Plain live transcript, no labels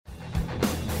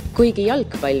Kuigi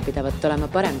jalgpall pidavat olema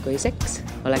parem kui seks,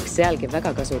 oleks sealgi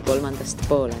väga kasu 3.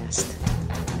 poolajast.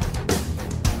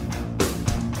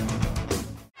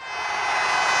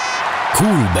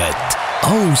 Kuulbet,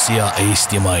 aus ja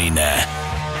eestimaine.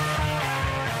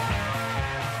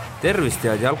 Tervist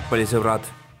head jalgpallisõbrad,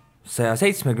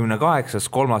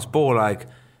 178. 3. poolaeg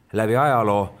läbi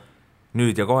ajaloo,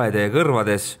 nüüd ja kohe teie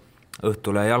kõrvades.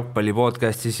 Õhtule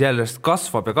jalgpallipodcastis jällest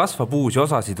kasvab ja kasvab, uusi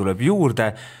osasid tuleb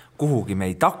juurde, kuhugi me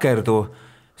ei takerdu,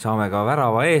 saame ka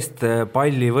värava eest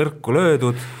palli võrku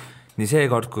löödud, nii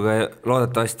seekord kui ka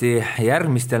loodetavasti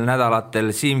järgmistel nädalatel.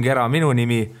 Siim Kera minu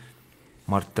nimi,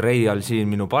 Mart Reial siin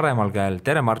minu paremal käel.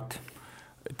 Tere Mart!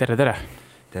 Tere, tere!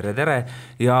 Tere, tere!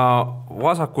 Ja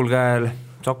vasakul käel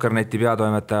Sokkerneti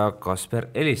peatoimetaja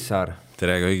Kasper Elissaar.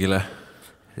 Tere kõigile!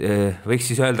 Võiks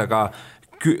siis öelda ka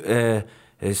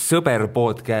sõber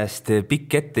podcast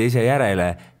pikk ette ise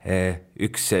järele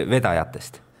üks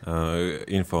vedajatest.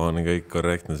 Info on kõik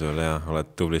korrektne sul ja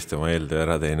oled tublisti oma eeltöö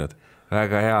ära teinud.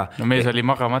 Väga hea. No mees oli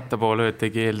magamata pool ööd,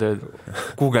 tegi eeltööd.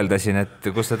 Googledasin, et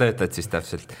kus sa töötad siis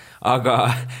täpselt.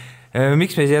 Aga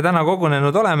miks me siia täna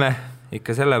kogunenud oleme?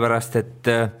 Ikka sellepärast,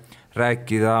 et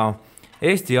rääkida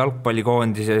Eesti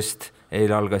jalgpallikoondisest.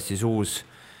 Eile algas siis uus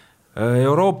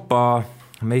Euroopa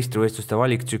meistrivõistluste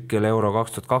valiktsükkel Euro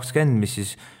 2020, mis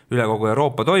siis üle kogu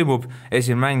Euroopa toimub.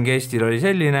 Esimene mäng Eestil oli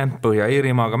selline,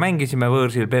 Põhja-Iirimaaga mängisime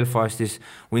võõrsil Belfastis,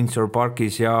 Windsor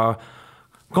Parkis ja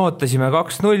kaotasime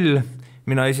 2-0.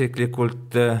 Mina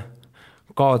isiklikult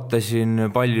kaotasin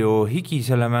palju higi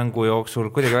selle mängu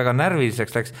jooksul, kuidagi väga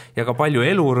närviliseks läks ja ka palju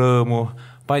elurõõmu,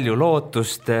 palju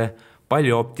lootust,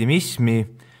 palju optimismi.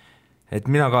 Et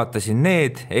mina kaotasin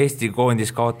need, Eesti koondis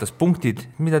kaotas punktid.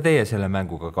 Mida teie selle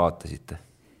mänguga kaotasite?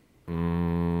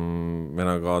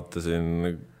 Mina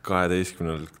kaotasin 12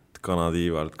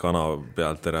 kanatiivalt kana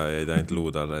pealt ära jäid ainult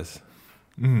luud alles.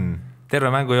 Terve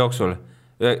mängu jooksul?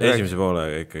 Esimese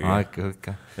poolega ikkagi.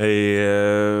 Ikka. Ei,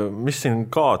 mis siin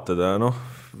kaotada?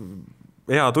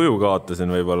 Hea tuju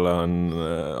kaotasin võib-olla on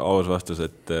aus vastus,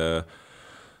 et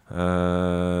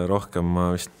rohkem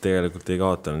ma vist tegelikult ei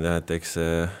kaotanud. Ja, et eks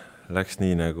läks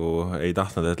nii nagu ei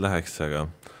tahtnud, et läheks, aga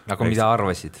mida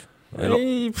arvasid?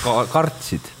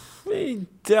 Kartsid? Ei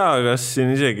tea, kas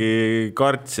siin isegi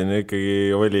kartsin,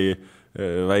 ikkagi oli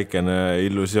väikene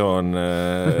illusioon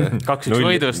 2-1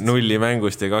 võidust. Nulli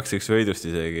mängust ja 2-1 võidust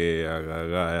isegi,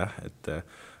 aga jah, et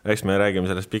eks me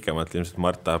räägime sellest pikemalt, ilmselt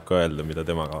Mart tahab ka öelda, mida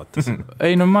tema kaotas.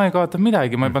 Ei, ma ei kaotanud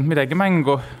midagi, ma ei pannud midagi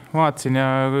mängu, vaatasin ja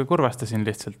kurvastasin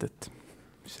lihtsalt, et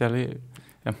seal ei...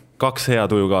 2 hea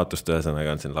tuju kaotust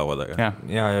ühesõnaga on siin laua taga.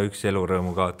 Ja üks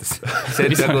elurõõmu kaotas. See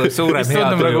on nagu suurem hea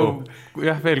tuju.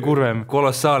 Jah, veel kurvem.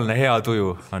 Kolossaalne hea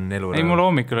tuju on elurõõm. Ei, mul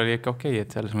hommikul oli ikka okei,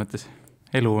 et selles mõttes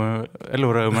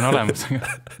elurõõm on olemas.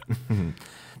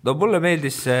 No mulle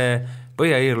meeldis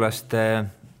Põhja-Iirlaste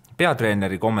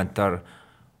peatreeneri kommentaar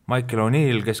Michael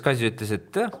O'Neill, kes ka siis ütles,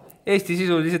 et Eesti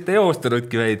sisuliselt ei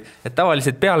oostunudki meid. Et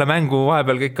tavaliselt peale mängu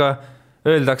vahepeal ikka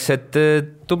öeldakse, et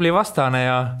tubli vastane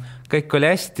ja kõik oli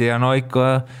hästi ja ikka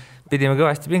pidime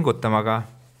kõvasti pingutama, aga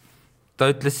ta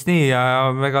ütles nii ja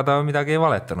ega ta midagi ei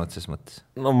valetanud ses mõttes.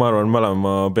 Ma arvan,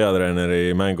 mõlema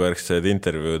peatreeneri mängujärgsed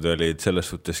intervjuud olid selles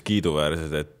suhtes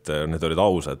kiiduväärsed, et need olid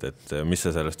ausad, et mis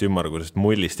sa sellest ümmargusest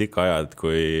mullist ikka ajad,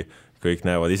 kui kõik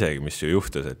näevad isegi, mis ju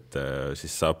juhtus, et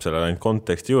siis saab sellele ainult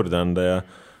konteksti juurde anda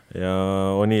ja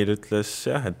O'Neill ütles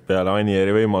jah, et peale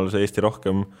Anieri võimaluse Eesti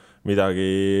rohkem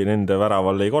midagi nende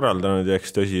väraval ei korraldanud ja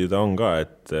eks tõsi ta on ka,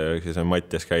 et see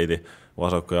Mattias Käidi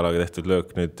vasaku jalaga tehtud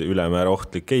löök nüüd ülemäära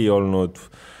ohtlik ei olnud.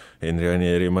 Henri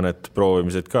Anieri mõned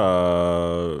proovimised ka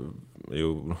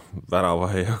ju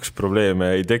värava jaoks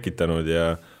probleeme ei tekitanud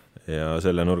ja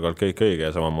selle nurgalt kõik õige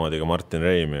ja samamoodi ka Martin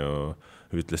Reim ju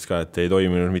ütles ka, et ei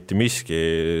toiminud mitte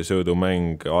miski,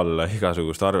 söödumäng alla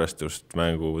igasugust arvestust,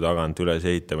 mängu tagant üles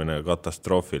ehitamine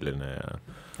katastroofiline ja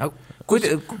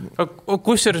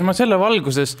Kusjuures ma selle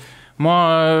valguses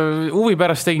huvi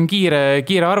pärast tegin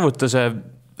kiire arvutuse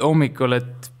hommikul,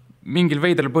 et mingil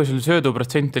veidral põhjusel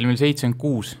sööduprotsent oli meil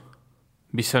 76,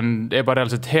 mis on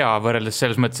ebareaalselt hea võrreldes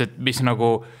selles mõttes, et mis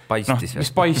nagu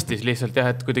mis paistis lihtsalt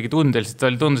jah, et kuidagi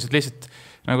tundeliselt tundus, et lihtsalt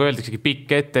nagu öeldaksegi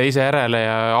pikk ette ise järele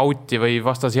ja auti või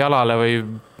vastas jalale või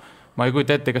ma ei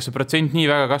kujuta ette, kas see protsent nii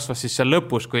väga kasvas siis seal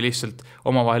lõpus, kui lihtsalt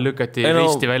omavahel lükati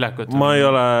risti väljakut. Ma ei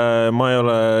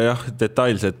ole jah,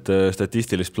 detailset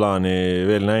statistilist plaani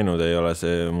veel näinud, ei ole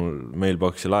see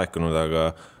mailboxi laekunud,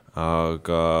 aga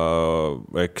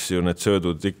eks ju need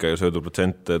söödud ikka ja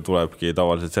sööduprotsent tulebki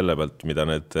tavaliselt selle pealt, mida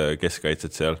need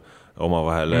keskkaitsed seal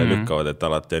omavahel lükkavad, et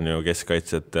alati on ju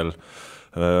keskkaitsetel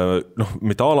noh,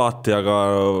 mitte alati, aga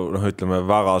noh, ütleme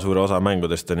väga suure osa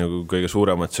mängudest on ju kõige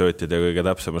suuremad söötid ja kõige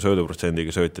täpsema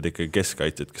sööduprotsendiga söötid ikkagi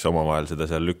keskkaitsjad, kes omavahel seda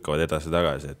seal lükkavad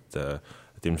edasi-tagasi,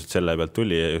 et ilmselt selle pealt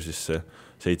tuli ja ju siis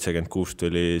 76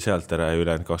 tuli sealt ära ja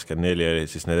ülejäänud 24 oli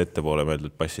siis need ettepoole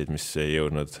mõeldud passid, mis ei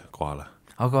jõudnud kohale.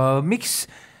 Aga miks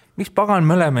pagan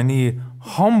me oleme nii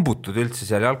hambutud üldse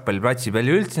seal jalgpalliplatsi peal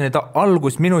ja üldse need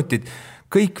algusminutid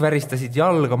kõik väristasid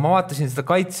jalga, ma vaatasin seda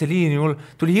kaitseliini, mul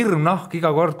tuli hirm nahk iga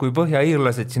kord, kui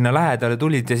põhjaiirlased sinna lähedale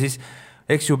tulid ja siis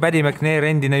eks ju Paddy McNair,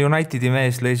 endine Unitedi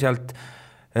mees, lõi sealt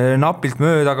napilt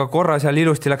mööda, aga korra seal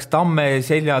ilusti läks Tamme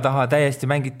selja taha, täiesti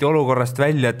mängiti olukorrast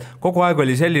välja, et kogu aeg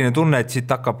oli selline tunne, et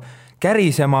siit hakkab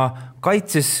kärisema,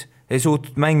 kaitses ei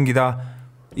suutnud mängida,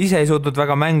 ise ei suutnud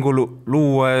väga mängu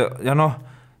luua ja noh,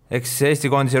 eks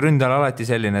Eesti koondise ründajal alati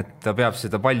selline, et ta peab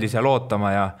seda palli seal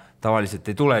ootama ja tavaliselt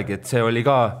ei tulegi, et see oli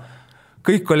ka,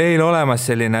 kõik oli eile olemas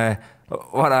selline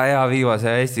vara hea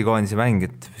viivase Eesti koondise mäng,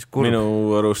 et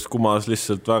minu arust kumas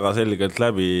lihtsalt väga selgelt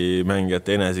läbi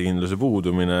mängijate enesekindluse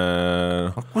puudumine.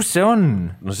 Kus see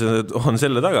on? No see on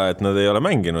selle taga, et nad ei ole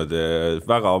mänginud ja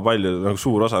väga palju, nagu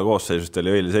suur osa koosseisust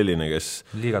oli eile selline,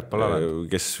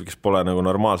 kes pole nagu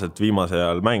normaalselt viimase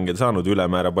ajal mängida saanud,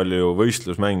 ülemäära palju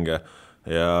võistlusmänge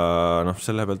ja noh,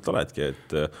 selle pealt oledki,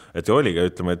 et oli ka,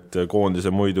 ütleme, et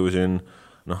koondise muidu siin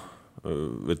noh,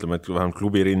 ütleme, et vähemalt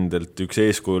klubirindelt üks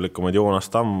eeskujulikumaid Joonas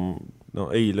Tamm, no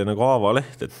eile nagu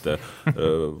Aavaleht, et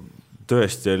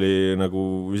tõesti oli nagu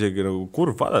isegi nagu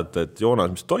kurv vaadata, et Joonas,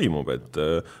 mis toimub, et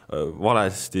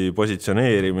valesti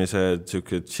positsioneerimised,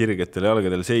 sellised sirgetel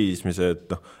jalgadel seismised,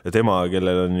 noh, ja tema,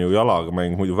 kellel on ju jalaga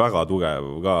mäng muidu väga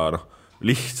tugev ka, noh,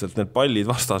 lihtsalt need pallid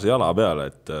vastase jala peale,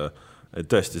 et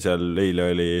tõesti seal eile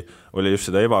oli just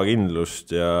seda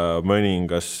ebakindlust ja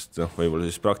mõningast, noh, võib-olla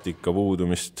siis praktika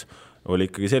puudumist oli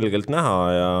ikkagi selgelt näha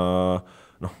ja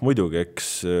noh, muidugi, eks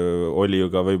oli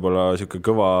ju ka võib-olla siuke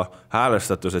kõva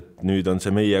häälestatus, et nüüd on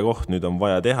see meie koht, nüüd on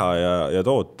vaja teha ja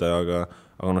toota, aga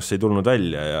noh, see ei tulnud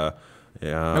välja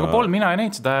ja nagu Paul, mina ei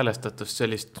näinud seda häälestatust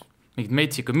sellist mingid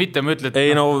metsikud, mitte ma ütlen, et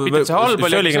ei, no,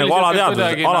 see oligi nagu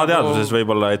alateadvuses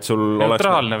võib-olla, et sul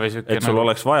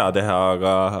oleks vaja teha,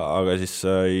 aga siis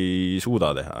ei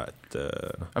suuda teha.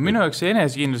 Aga minu jaoks see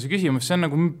enesekindluse küsimus, see on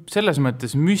nagu selles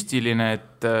mõttes müstiline,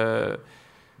 et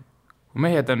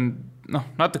mehed on, noh,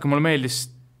 natuke mulle meeldis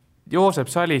Joosep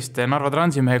Saliste, Narva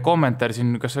Transimehe kommentaar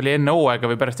siin, kas oli enne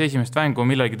hooaega või pärast esimest mängu,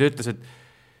 millalgi ta ütles,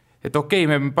 et okei,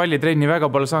 me pallitrenni väga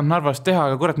palju saanud Narvast teha,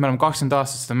 aga kurat, me oleme 20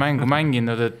 aastat seda mängu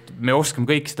mänginud, et me oskame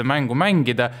kõik seda mängu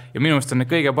mängida ja minu meelest on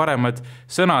need kõige paremad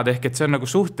sõnad, ehk et see on nagu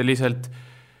suhteliselt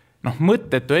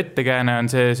mõttetu ettekääne on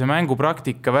see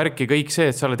mängupraktika värk ja kõik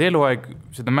see, et sa oled eluaeg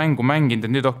seda mängu mänginud,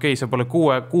 et nüüd okei, sa pole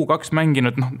kuu-kaks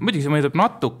mänginud, muidugi see mõjutab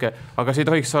natuke, aga see ei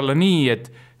tohiks olla nii, et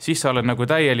siis sa oled nagu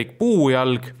täielik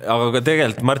puujalg. Aga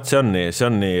tegelikult, Mart, see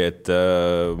on nii, et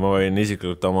ma võin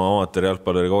isiklikult oma amatööri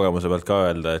jalgpalluri kogemuse pealt ka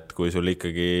öelda, et kui sul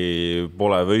ikkagi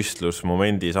pole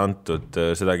võistlusmomendis antud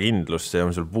seda kindlust, see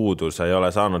on sul puudu, sa ei ole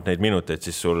saanud neid minuteid,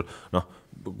 siis sul,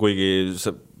 kuigi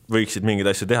sa võiksid mingeid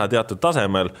asju teha teatud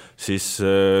tasemel, siis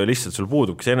lihtsalt sul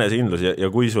puudubki see enesekindlus ja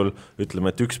kui sul,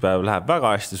 ütleme, et üks päev läheb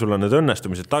väga hästi, sul on need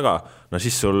õnnestumised taga,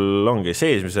 siis sul ongi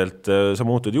seesmiselt, sa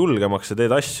muutud julgemaks ja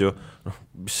teed asju,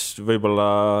 mis võib-olla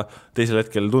teisel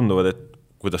hetkel tunduvad, et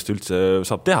kuidas ta üldse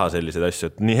saab teha selliseid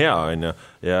asju, et nii hea on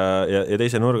ja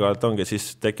teise nurga alt ongi,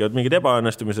 siis tekivad mingid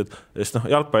ebaõnnestumised, sest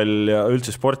jalgpall ja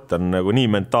üldse sport on nagu nii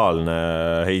mentaalne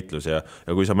heitlus ja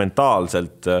kui sa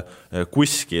mentaalselt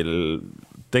kuskil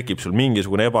tekib sul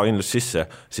mingisugune ebakindlus sisse,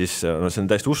 siis see on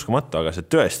täiesti uskumatu, aga see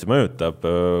tõesti mõjutab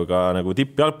ka nagu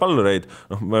tippjalgpallureid.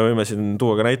 Me võime siin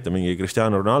tuua ka näite mingi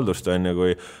Cristiano Ronaldost,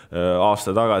 kui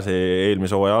aasta tagasi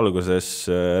eelmise hooaja alguses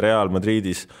Real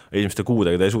Madridis esimeste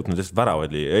kuudega ta ei suutnud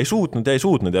väravad lüüa. Ei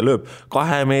suutnud ja lööb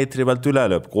 2 meetri pealt üle,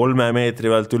 lööb 3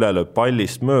 meetri pealt üle, lööb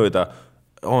pallist mööda.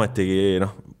 Ometigi,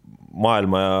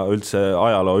 maailma ja üldse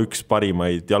ajaloo üks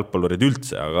parimaid jalgpallureid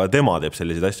üldse, aga tema teeb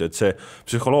selliseid asju, et see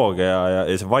psühholoogia ja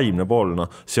see vaimne pool,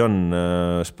 see on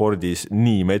spordis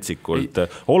nii metsikult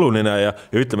oluline ja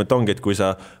ütleme, et ongi, et kui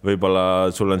sa võib-olla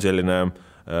sul on selline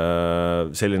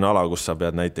ala, kus sa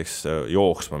pead näiteks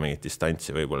jooksma mingit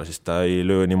distantsi võib-olla, siis ta ei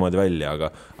löö niimoodi välja,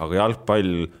 aga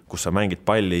jalgpall, kus sa mängid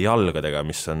palli jalgadega,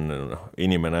 mis on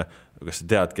inimene, kas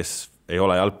sa tead, kes ei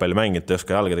ole jalgpalli mänginud, ta ei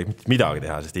oska jalgadega mitte midagi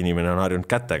teha, sest inimene on harjunud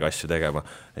kätega asju tegema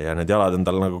ja need jalad on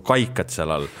tal nagu kaikad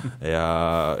seal all ja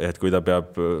et kui ta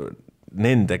peab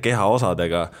nende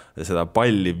kehaosadega seda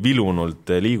palli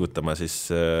vilunult liigutama,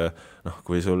 siis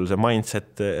kui sul see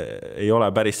mindset ei ole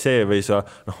päris see või sa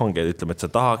ongi, ütleme, et sa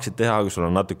tahaksid teha, kui sul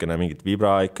on natukene mingit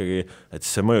vibra ikkagi, et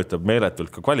siis see mõjutab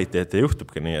meeletult ka kvaliteeti ja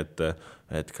juhtubki nii,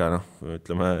 et ka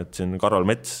ütleme, et siin Karol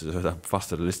Mets sõidab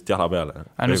vastale lihtsalt jala peale.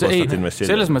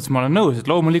 Selles mõttes ma olen nõus, et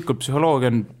loomulikult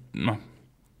psühholoogia on,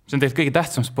 see on tegelikult kõige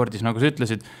tähtsam spordis, nagu sa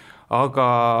ütlesid, aga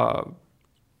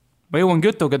ma jõuangi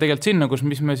jutuga tegelikult sinna,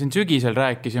 mis me siin sügisel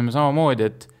rääkisime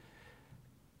samamoodi, et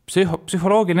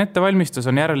psühholoogiline ettevalmistus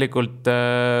on järelikult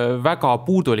väga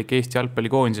puudulik Eesti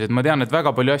jalgpallikoondises, et ma tean, et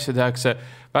väga palju asju tehakse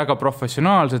väga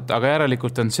professionaalselt, aga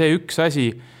järelikult on see üks asi,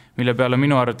 mille peale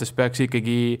minu arvates peaks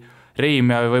ikkagi Reim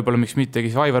ja võib-olla miks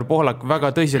mittegi Aivar Pohlak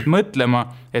väga tõsiselt mõtlema,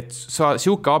 et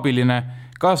siuke abiline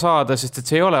ka saada, sest et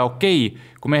see ei ole okei,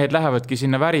 kui mehed lähevadki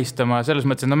sinna väristama, selles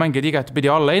mõttes, et nad mängid igatpidi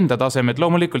alla enda tasemed.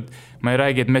 Loomulikult ma ei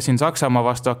räägi, et me siin Saksamaa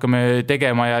vastu hakkame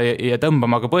tegema ja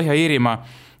tõmbama, aga Põhja-Iirimaa,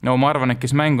 ma arvan, et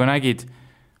kes mängu nägid,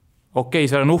 okei,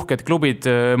 seal on uhked klubid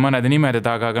mõnede nimede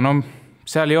taga, aga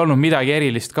seal ei olnud midagi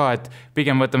erilist ka, et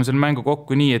pigem võtame selle mängu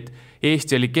kokku nii, et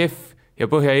Eesti oli kehv ja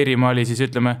Põhja-Iirimaa oli siis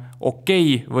ütleme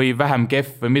okei või vähem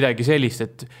kehv või midagi sellist,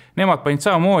 et nemad panid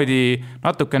samamoodi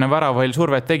natukene väravail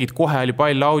survet tegid, kohe oli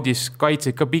pall audis,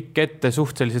 kaitsid ka pikk ette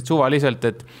suhteliselt suvaliselt,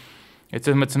 et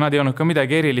selles mõttes nad ei olnud ka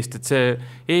midagi erilist, et see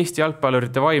Eesti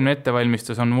jalgpallurite vaimne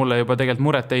ettevalmistus on mulle juba tegelikult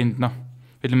muret teinud,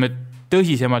 ütleme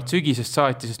tõsisemalt sügisest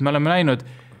saati, sest me oleme näinud,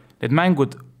 et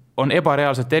mängud on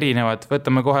ebareaalselt erinevad,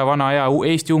 võtame kohe vana hea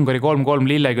Eesti-Ungari 3-3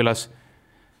 Lillekülas,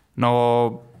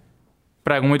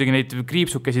 praegu muidugi neid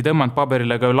kriipsukesi tõmmanud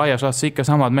paberile, aga laias laastus ikka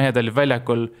samad mehed olid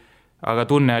väljakul, aga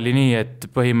tunne oli nii, et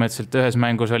põhimõtteliselt ühes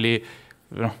mängus oli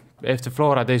FC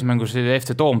Flora, teises mängus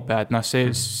FC Toompea, et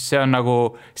see on nagu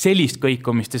sellist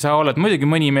kõikumist ei saa olla, et muidugi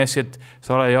mõni mees, et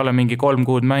sa ei ole mingi 3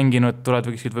 kuud mänginud,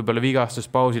 tuled võib-olla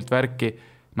vigastuspausilt värki,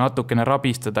 natukene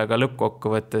rabistada, aga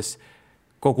lõppkokkuvõttes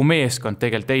kogu meeskond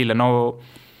tegelikult eile,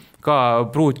 ka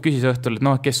Pruut küsis õhtul,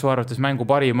 et kes su arvates mängu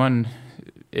parim on,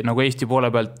 nagu Eesti poole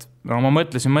pealt, ma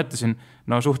mõtlesin,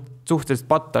 suhteliselt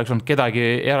patta oleks olnud kedagi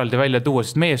eraldi välja tuua,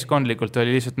 sest meeskondlikult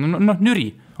oli lihtsalt, nüri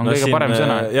on kõige parem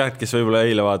sõna. Jah, kes võib-olla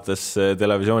eile vaatas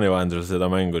televisiooni vahendusel seda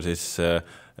mängu, siis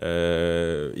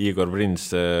Igor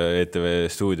Prins, ETV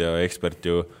stuudio ekspert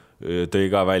ju tõi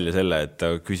ka välja selle, et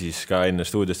ta küsis ka enne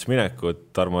stuudiosse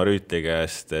minekut Tarmo Rüütli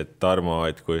käest, et Tarmo,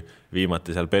 et kui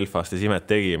viimati seal Belfastis imet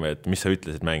tegime, et mis sa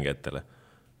ütlesid mängijatele?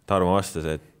 Tarmo vastas,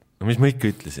 et mis ma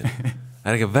ikka ütlesin?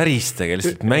 Ärge väristage,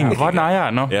 lihtsalt mängige. Vana hea,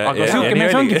 aga siuke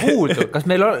mees ongi puudu. Kas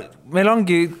meil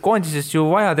ongi koondises ju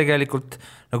vaja tegelikult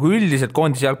nagu üldiselt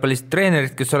koondise jalgpallist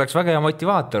treenerit, kes oleks väga hea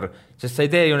motivaator, sest sa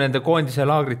ei tee ju nende koondise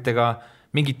laagritega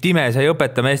mingit time, sa ei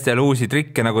õpeta meestele uusi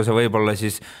trikke, nagu sa võib-olla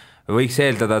siis võiks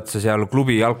eeldada, et sa seal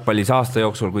klubi jalgpallis aasta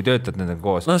jooksul, kui töötad nendega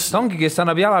koos. See ongi, kes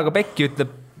annab jalaga pekki,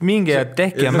 ütleb minge ja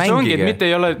tehke ja mängige. See ongi,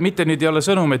 et mitte nüüd ei ole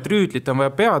sõnum, et Rüütlit on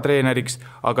vaja peatreeneriks,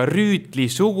 aga Rüütli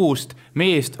sugust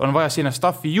meest on vaja sinna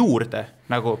staffi juurde.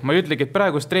 Nagu ma ei ütlegi, et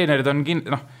praegust treenerid on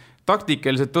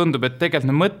taktikaliselt tundub, et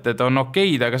tegelikult need mõtted on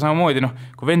okeid, aga samamoodi,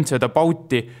 kui vend söödab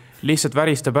auti, lihtsalt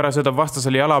väristab ära, söödab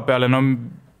vastasele jala peale,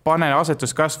 pane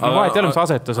asetus kasv, vahet ei ole, mis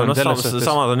asetus on selles suhtes.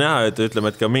 Samad on jah, et ütleme,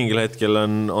 et ka mingil hetkel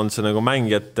on see nagu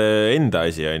mängijate enda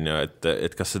asi, on ju,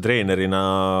 et kas see treenerina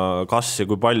kas ja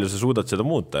kui palju sa suudad seda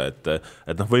muuta,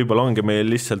 et võib-olla ongi meil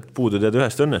lihtsalt puudu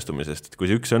ühest õnnestumisest, et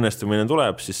kui see üks õnnestumine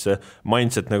tuleb, siis see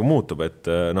mindset nagu muutub, et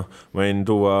ma võin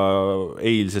tuua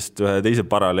eilsest ühe teise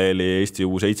paralleeli, Eesti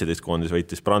U17 koondis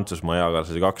võitis Prantsusmaa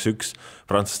jaagalasi 2-1,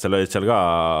 prantslastel olid seal ka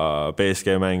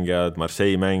PSG mängijad,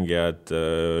 Marseille mängijad,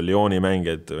 Lyoni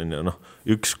mängijad,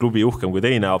 üks klubi uhkem kui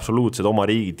teine, absoluutselt oma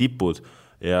riigi tipud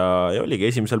ja oligi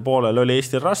esimesel poolel oli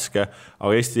Eestil raske,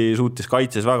 aga Eesti suutis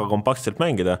kaitses väga kompaktselt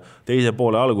mängida, teise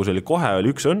poole algus oli kohe,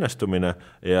 oli üks õnnestumine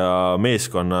ja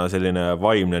meeskonna selline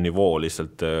vaimne nivoo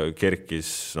lihtsalt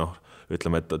kerkis,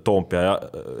 ütleme, et Toompea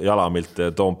jalamilt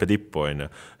Toompea tippu on ju,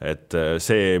 et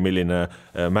see, milline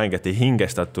mängijate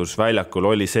hingestatus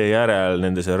väljakul oli see järel,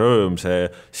 nende see rööm, see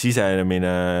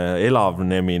sisenemine,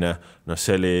 elavnemine,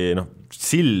 see oli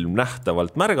silm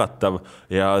nähtavalt märgatav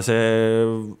ja see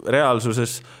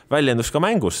reaalsuses väljendus ka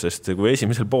mängus, sest kui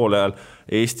esimesel poolel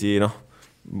Eesti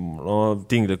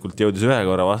tinglikult jõudis ühe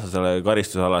korra vastasele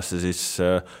karistusalasse, siis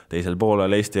teisel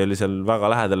poolel Eesti oli seal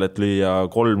väga lähedal, et lüüa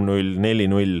 3-0,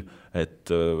 4-0,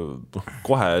 et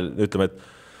kohe ütleme, et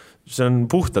see on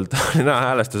puhtalt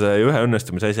häälestuse ja ühe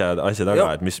õnnestumise asja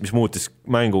taga, et mis muutis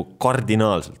mängu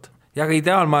kardinaalselt. Ja aga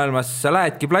ideaalmaailmas sa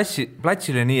lähedki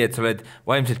platsile nii, et sa oled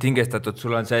vaimselt hingestatud,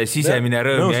 sul on see sisemine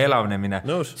rõõm ja elavnemine.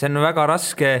 See on väga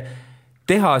raske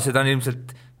teha, seda on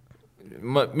ilmselt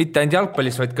mitte ainult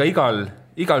jalgpallis, vaid ka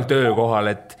igal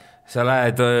töökohal, et sa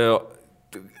lähed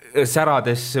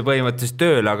särades põhimõtteliselt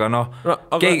tööle,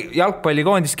 aga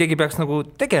jalgpallikoondis keegi peaks nagu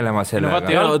tegelema sellega.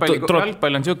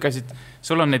 Jalgpall on siuke asi, et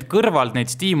sul on neid kõrvalt,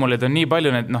 neid stiimuleid on nii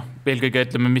palju, need eelkõige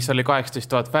ütleme, mis oli 18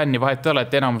 000 fänni, vahet ei ole,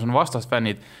 et enamus on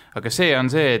vastasfännid, aga see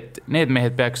on see, et need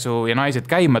mehed peaks ja naised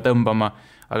käima tõmbama,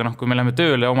 aga kui me läheme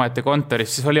tööle omaette kontoris,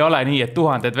 siis oli ole nii, et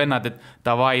tuhanded vennad, et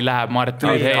davai läheb Mart.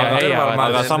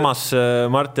 Aga samas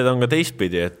Martid on ka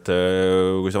teistpidi, et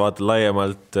kui sa vaatad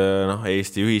laiemalt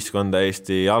Eesti ühiskonda,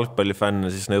 Eesti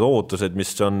jalgpallifänne, siis need ootused,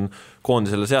 mis on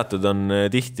koondisele seatud, on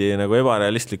tihti nagu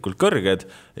ebarealistlikult kõrged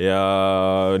ja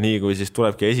nii kui siis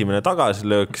tulebki esimene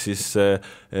tagasilöök, siis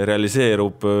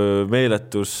realiseerub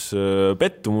meeletus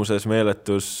pettumuses,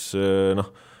 meeletus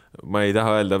ma ei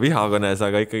taha öelda vihakõnes,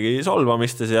 aga ikkagi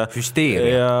solvamistes ja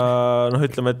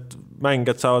ütleme, et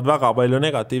mängijad saavad väga palju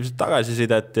negatiivset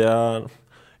tagasisidet ja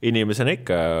inimesena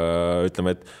ikka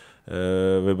ütleme, et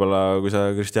võib-olla kui sa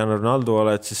Cristiano Ronaldo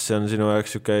oled, siis see on sinu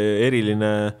jaoks siuke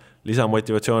eriline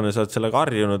lisamotivatsioon ja sa oled sellega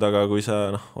harjunud, aga kui sa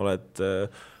oled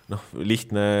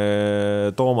lihtne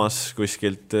Toomas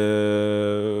kuskilt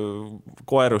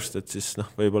koerust, et siis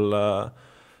võib-olla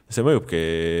see mõjubki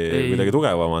kuidagi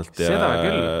tugevamalt ja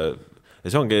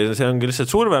see ongi lihtsalt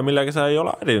surve, millega sa ei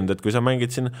ole harjunud, et kui sa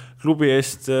mängid siin klubi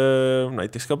eest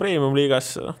näiteks ka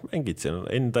Premium-liigas, mängid siin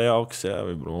enda jaoks ja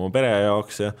võib-olla oma pere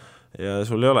jaoks ja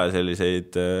sul ei ole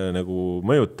selliseid nagu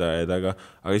mõjutajaid, aga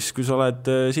siis kui sa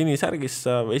oled sinisärgis,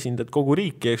 sa esindad kogu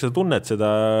riiki, eks sa tunned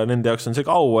seda, nende jaoks on see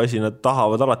auasi, nad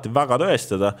tahavad alati väga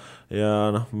tõestada ja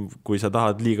kui sa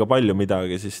tahad liiga palju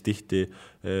midagi, siis tihti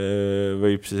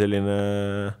võib see selline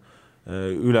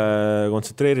üle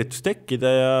kontsentreeritus tekkida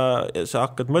ja sa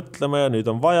hakkad mõtlema ja nüüd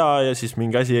on vaja ja siis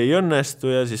mingi asi ei õnnestu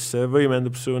ja siis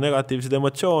võimendub su negatiivsed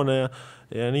emotsioone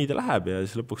ja nii ta läheb ja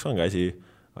siis lõpuks ongi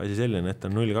asi selline, et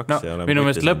on 0-2 minu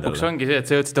meelest lõpuks ongi see, et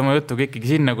sa jõudsid oma jutuga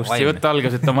ikkagi sinna, kus see jutt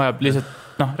algas, et ta vajab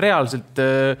lihtsalt reaalselt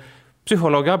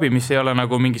psühholoogi abi, mis ei ole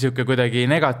nagu mingi siuke kuidagi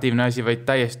negatiivne asi, vaid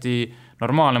täiesti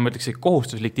normaalne, ma ütleks,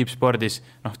 kohustuslik tippspordis,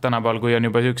 tänapäeval, kui on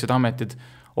juba siuksed ametid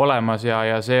olemas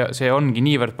ja see ongi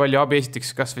niivõrd palju abi,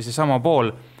 esiteks kas või see sama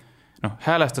pool,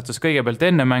 häälestatus kõigepealt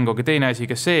enne mängu, aga teine asi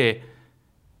ka see,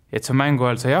 et sa mängu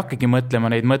ajal sa ei hakkagi mõtlema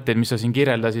neid mõtteid, mis sa siin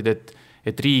kirjeldasid,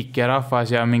 et riik ja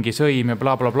rahvas ja mingi sõim ja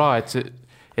bla bla bla,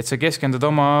 et sa keskendud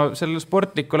oma sellele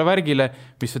sportlikule värgile,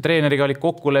 mis su treeneriga oli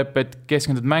kokkulepped,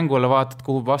 keskendud mängule, vaatad,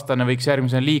 kuhu vastane võiks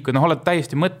järgmisena liikuda, oled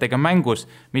täiesti mõttega mängus,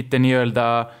 mitte nii-öelda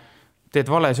teed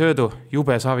vale söödu,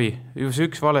 jube savi,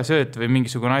 üks vale sööt või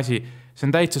mingisugune asi, see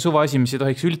on täitsa suva asi, mis ei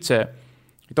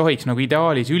tohiks nagu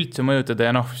ideaalis üldse mõjutada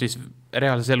ja siis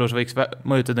reaalses elus võiks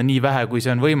mõjutada nii vähe, kui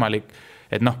see on võimalik.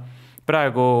 Et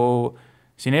praegu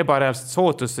siin ebareaalsetest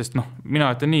ootustest,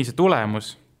 mina ütlen nii, see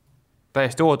tulemus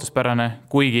täiesti ootuspärane,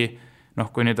 kuigi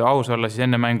kui nüüd aus olla, siis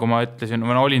enne mängu ma ütlesin,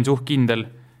 ma olin suht kindel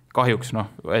kahjuks,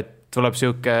 et tuleb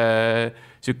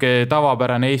siuke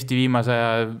tavapärane Eesti viimase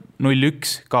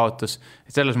 0-1 kaotus.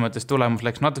 Et selles mõttes tulemus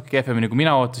läks natuke kehvemini, kui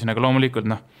mina ootasin, aga loomulikult,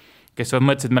 kes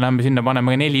mõtlesid, et me läheme sinna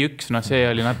panema 4-1, see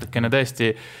oli natukene tõesti,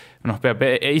 peab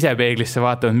ise peeglisse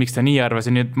vaatama, miks ta nii arvas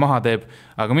ja nüüd maha teeb.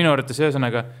 Aga minu arvates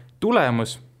ühesõnaga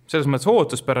tulemus, selles mõttes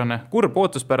ootuspärane, kurb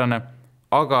ootuspärane,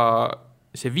 aga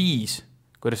see viis,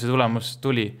 kuidas see tulemus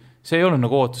tuli, see ei olnud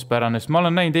nagu ootuspärane, sest ma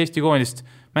olen näinud Eesti koondist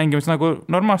mängimas nagu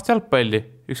normaalset jalgpalli,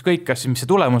 ükskõik kas, mis see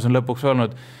tulemus on lõpuks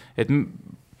olnud. Et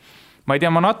ma ei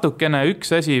tea, ma natukene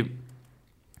üks asi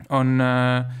on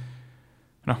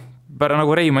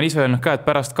nagu Reimann ise öelnud ka, et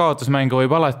pärast kaotusmängu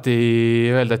võib alati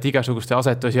öelda, et igasuguste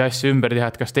asetusi ja asju ümber teha,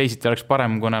 et kas teisiti oleks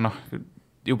parem, kuna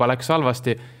juba läks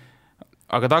halvasti.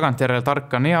 Aga tagantjärele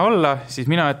tark on hea olla, siis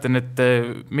mina ütlen, et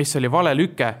mis oli vale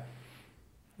lüke,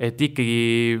 et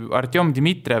ikkagi Artjom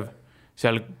Dmitrijev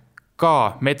seal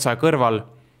ka Metsa kõrval,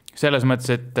 selles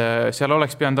mõttes, et seal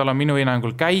oleks pidanud olema minu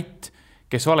hinnangul Käit,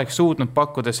 kes oleks suutnud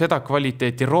pakkuda seda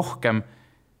kvaliteeti rohkem,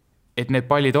 et need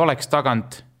pallid oleks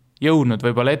tagant jõudnud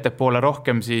võib-olla ettepoole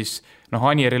rohkem siis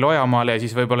Anieril Ojamaale ja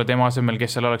siis võib-olla tema asemel,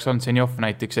 kes seal oleks olnud Senjov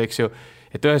näiteks, eks ju.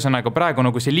 Et ühesõnaga praegu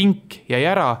nagu see link jäi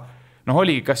ära,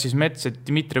 oli kas siis Mets, et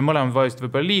Dmitrijev mõlemad vajasid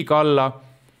võib-olla liiga alla,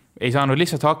 ei saanud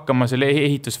lihtsalt hakkama selle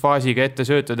ehitusfaasiga ette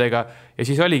söötudega ja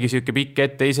siis oligi siuke pikk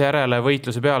ette ise järele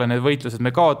võitluse peale, need võitlused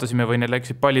me kaotasime või need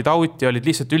läksid pallid auti, olid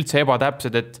lihtsalt üldse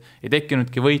ebatäpsed, et ei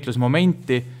tekkinudki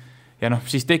võitlusmomenti. Ja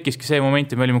siis tekkiski see moment,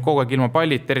 et me olime kogu aeg ilma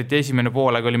pallit, eriti esimene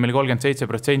poolega oli meil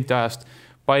 37% ajast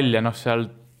pall ja seal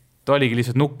oligi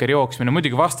lihtsalt nukker jooksmine.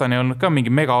 Muidugi vastane ei olnud ka mingi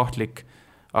mega ohtlik,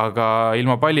 aga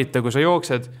ilma pallita, kui sa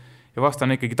jooksed ja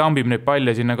vastane ikkagi tambib neid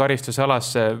palle sinna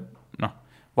karistusalasse,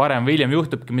 varem või hiljem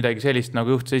juhtubki midagi sellist,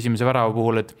 nagu juhtus esimese värava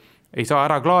puhul, et ei saa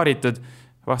ära klaaritud,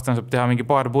 vastane saab teha mingi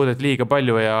paar puudet liiga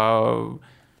palju ja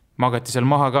magati seal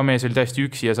maha ka, mees oli täiesti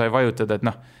üksi ja sai vajutada, et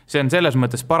noh, see on selles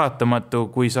mõttes paratamatu,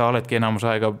 kui sa oledki enamus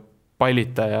aega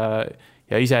pallita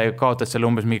ja ise kaotad selle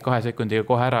umbes mingi 2 sekundiga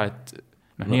kohe ära, et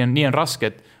noh, nii on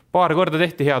raske, et paar korda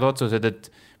tehti head otsused,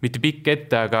 et mitte pikk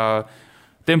ette, aga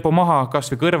tempo maha, kas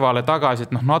või kõrvale tagasi,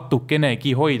 et noh,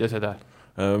 natukenegi hoida seda.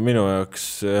 Minu jaoks,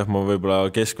 ma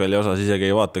võib-olla keskvälja osas isegi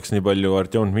ei vaataks nii palju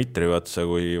Artjom Dmitrijevi otsa,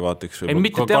 kui vaataks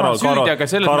Karol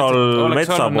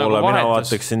Metsa poole, mina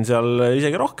vaataksin seal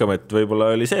isegi rohkem, et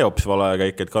võib-olla oli see hoopis vale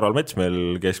käik, et Karol Mets meil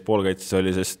keskpoolkaitses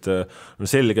oli, sest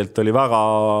selgelt oli väga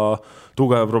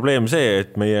tugev probleem see,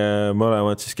 et meie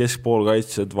mõlemad siis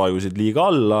keskpoolkaitsjad vajusid liiga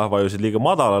alla, vajusid liiga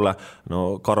madalale.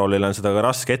 No Karolile on seda ka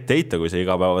raske ette heita, kui sa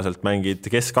igapäevaselt mängid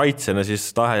keskkaitsena, siis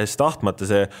tahes tahtmata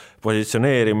see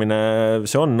positsioneerimine,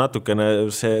 see on natukene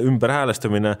see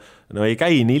ümberhäälestamine, no ei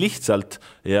käi nii lihtsalt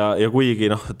ja kuigi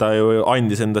noh, ta ju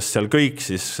andis endast seal kõik,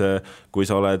 siis kui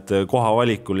sa oled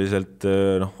kohavalikuliselt,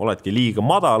 noh, oledki liiga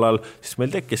madalal, siis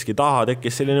meil tekkis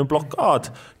selline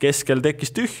blokaad, keskel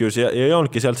tekkis tühjus ja ei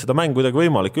olnudki sealt seda mängu kuidagi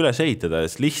võimalik üles ehitada,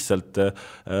 sest lihtsalt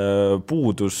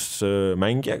puudus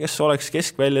mängija, kes oleks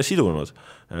keskvälja sidunud.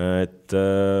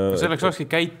 Selleks olekski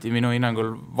käiti minu hinnangul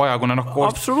vaja, kuna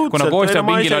Kostja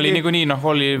pingil oli niikuinii,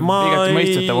 oli igati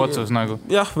mõistetav otsus nagu.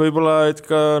 Jah, võib-olla, et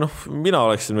ka mina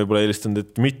oleksin võib-olla eelistanud,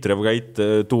 et Dmitrijev käit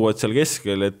tuuad seal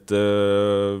keskel, et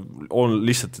on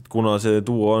lihtsalt, et kuna see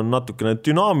tuua on natukene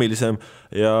dünaamilisem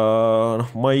ja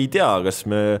ma ei tea, kas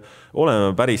me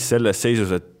oleme päris selles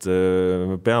seisus, et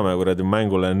me peame kuradi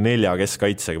mängule 4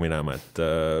 keskkaitsega minema, et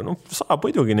saab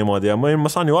muidugi niimoodi ja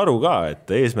ma saan ju aru ka,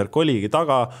 et eesmärk oligi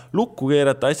taga lukku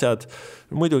keerata asjad,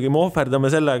 muidugi me ohverdame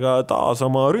sellega taas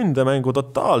oma ründemängu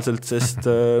totaalselt, sest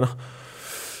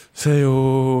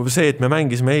see, et me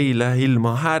mängisime eile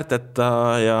ilma häärteta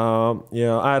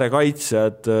ja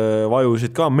äärekaitsjad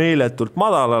vajusid ka meeletult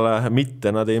madalale,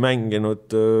 mitte nad ei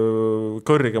mänginud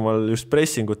kõrgemal just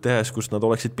pressingut tehes, kus nad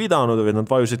oleksid pidanud või nad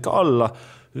vajusid ka alla.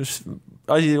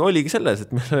 Asi oligi selles,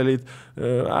 et meil olid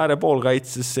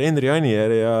äärepoolkaitses Henri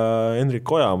Anier ja Hendrik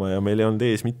Ojamaa ja meil ei olnud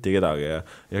ees mitte kedagi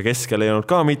ja keskel ei olnud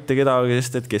ka mitte kedagi,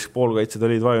 sest et keskpoolkaitsed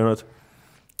olid vajunud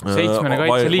 7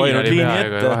 kaitseliin oli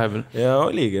peaaegu vahepeal. Ja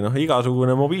oligi,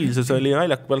 igasugune mobiilsus oli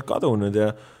väljaku pealt kadunud ja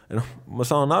ma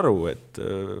saan aru, et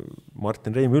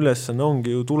Martin Reimi ülesanne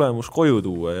ongi ju tulemus koju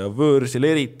tuua ja võõrsil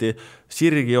eriti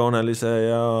sirgjoonelise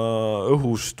ja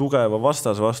õhus tugeva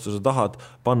vastasvastuse tahad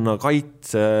panna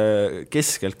kaitse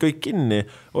keskelt kõik kinni,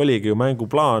 oligi ju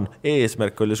mänguplaan,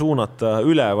 eesmärk oli suunata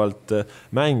ülevalt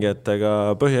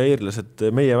mängijatega põhjaiirlased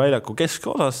meie väljaku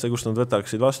keskosasse, kus nad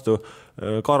võtaksid vastu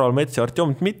Karol Mets ja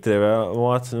Artjom Dmitrijev ja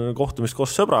ma vaatasin kohtumist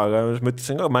koos sõbraga ja ma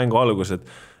ütlesin ka mängu algus, et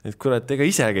kurat, ega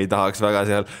isegi ei tahaks väga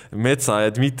seal Metsa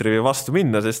ja Dmitrijevi vastu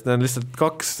minna, sest need on lihtsalt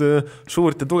 2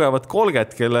 suurt ja tugevat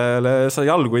kolget, kellele sa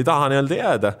jalgu ei taha nii-öelda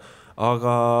jääda.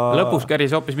 Aga lõpuks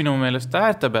käris hoopis minu meelest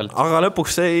äärte pealt. Aga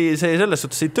lõpuks see selles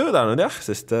suhtes ei töödanud jah,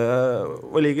 sest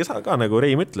oligi ka nagu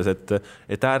Reim ütles,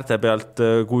 et äärte pealt,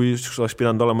 kui oleks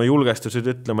pidanud olema julgestused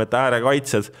ütlema, et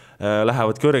äärekaitsed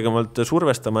lähevad kõrgemalt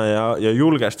survestama ja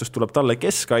julgestus tuleb talle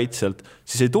keskkaitselt,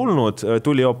 siis ei tulnud,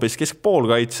 tuli hoopis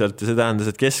keskpoolkaitselt ja see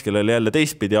tähendas, et keskel oli jälle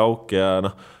teistpidi auk ja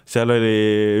seal oli,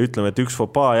 ütleme, et üks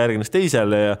fopaa järgnes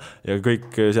teisele ja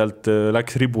kõik sealt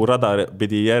läks riburada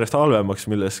pidi järjest halvemaks,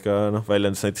 milles ka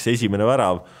väljendus näiteks esimene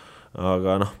värav.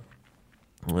 Aga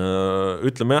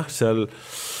ütleme jah, seal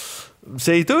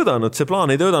see ei töödanud, see plaan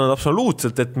ei töödanud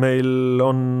absoluutselt, et meil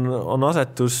on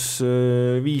asetus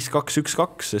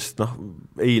 5-2-1-2, sest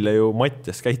eile ju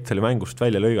Mattias Käit oli mängust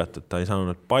välja lõigatud, ta ei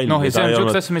saanud palli. See on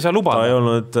sükst asja, me ei saa lubada. Ta ei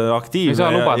olnud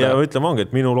aktiivne ja ütleme ongi,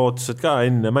 et minu lootused ka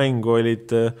enne mängu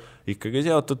olid ikkagi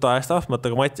seotud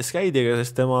tahes-tahtmata Mattias Käidiga,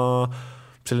 sest tema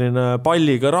selline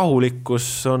palliga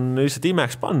rahulikkus on lihtsalt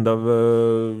imeks pandav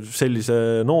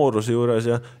sellise nooruse juures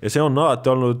ja see on alati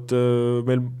olnud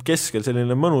meil keskel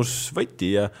selline mõnus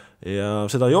võti ja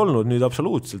seda ei olnud nüüd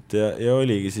absoluutselt ja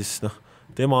oligi siis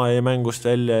tema jäi mängust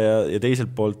välja ja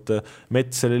teiselt poolt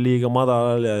Mets oli liiga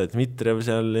madalal ja Dmitrijev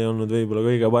seal ei olnud võib-olla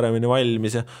kõige paremini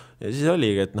valmis ja siis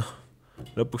oligi, et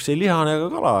lõpuks ei lihane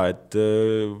ega kala, et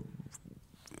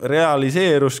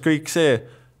realiseerus kõik see,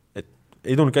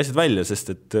 ei tulnud asjad välja,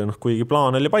 sest et kuigi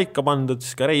plaan oli paika pandud,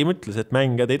 siis ka Reim ütles, et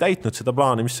mängijad ei täitnud seda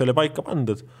plaani, mis oli paika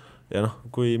pandud. Ja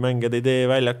kui mängijad ei tee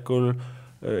väljakul,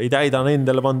 ei täida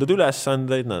nendele pandud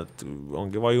ülesandeid, nad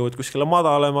ongi vajuvad kuskile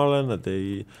madalemale, nad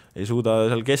ei suuda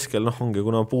seal keskel, ongi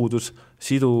kuna puudus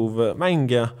siduv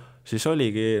mängija, siis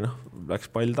oligi, läks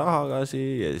pall tagasi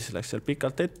ja siis läks seal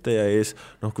pikalt ette ja ees,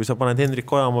 kui sa paned Hendrik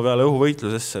Ojamaa peale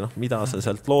õhuvõitlusesse, mida sa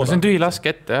sealt loodad? See on tühi lask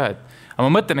ette, jah. Aga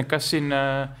ma mõtlen, et kas siin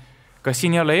kas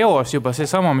siin ei ole eos juba see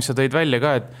sama, mis sa tõid välja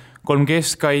ka, et 3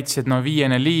 keskkaitsjad, no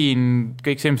 5. liin,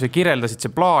 kõik see, mis sa kirjeldasid,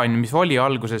 see plaan, mis oli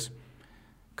alguses,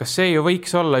 kas see ju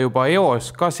võiks olla juba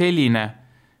eos ka selline,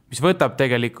 mis võtab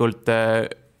tegelikult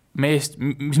meest,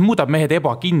 mis muudab mehed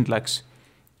ebakindlaks,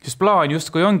 sest plaan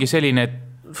justkui ongi selline, et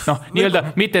noh, nii-öelda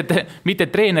mitte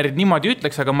treenerid niimoodi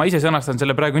ütleks, aga ma ise sõnastan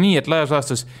selle praegu nii, et laias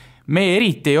laastus me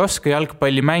eriti ei oska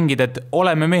jalgpalli mängida, et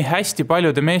oleme me hästi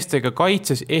paljude meestega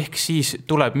kaitses, ehk siis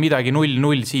tuleb midagi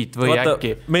 0-0 siit või vaata,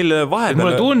 äkki.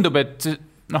 Mulle tundub, et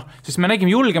noh, sest me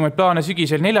nägime julgemaid plaane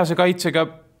sügisel 4. kaitsega,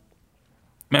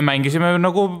 me mängisime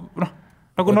nagu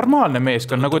normaalne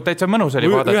meeskond, nagu täitsa mõnus oli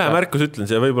vaadata. Ühe märkus ütlen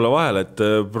siia võib-olla vahel, et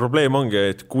probleem ongi,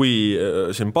 et kui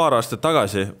siin paar aastat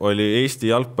tagasi oli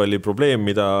Eesti jalgpalli probleem,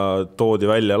 mida toodi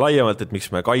välja laiemalt, et miks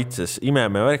me kaitses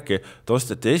imeme värki,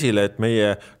 tõsteti esile, et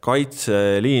meie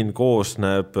kaitseliin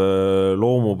koosneb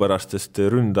loomupärastest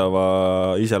ründava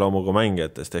iseloomuga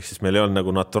mängijatest, ehk siis meil ei olnud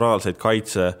nagu naturaalseid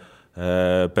kaitse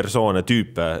persoone,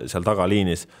 tüüpe seal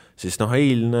tagaliinis, siis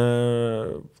eilne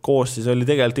koostis oli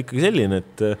tegelikult ikkagi selline,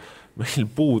 et meil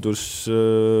puudus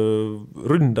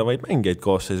ründavaid mängijaid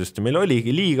koosseisust ja meil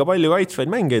oligi liiga palju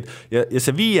kaitsvaid mängijaid ja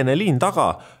see 5. liin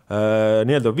taga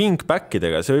nii-öelda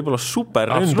wingbackidega, see võib olla super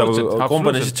ründav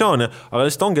kompositsioon, aga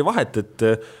lihtsalt ongi vahet,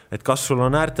 et kas sul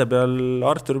on äärte peal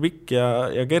Artur Pikk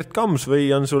ja Gert Kams või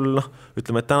on sul,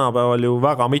 ütleme, et tänapäeval ju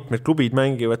väga mitmed klubid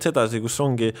mängivad sedasi, kus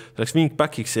ongi selleks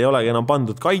wingbackiks ei olegi enam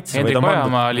pandud kaitse,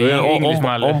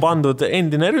 on pandud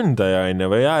endine ründaja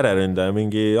või ääreründaja,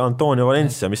 mingi Antonio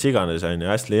Valencia, mis iganes,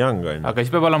 Ashley Young. Aga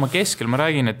siis peab olema keskel, ma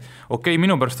räägin, et okei,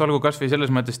 minu pärast olgu kas või selles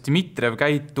mõttes Dmitrev,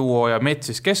 Käit, Duo ja Mets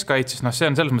siis keskkaitses,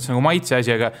 see on selles mõttes nagu maitse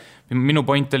asi, aga minu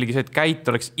point oligi see, et Käit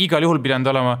oleks igal juhul pidanud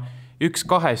olema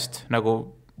 1-2, nagu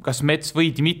kas Mets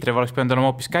või Dmitrev oleks pidanud olema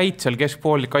hoopis Käit seal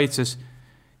keskpool kaitses,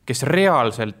 kes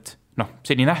reaalselt,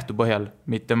 seni nähtu põhjal,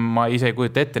 mitte ma ise ei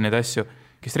kujuta ette neid asju,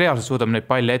 kes reaalselt suudab neid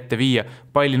palli ette viia,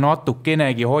 palli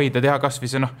natukenegi hoida, teha kas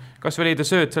või see, kas või leida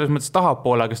sööd selles mõttes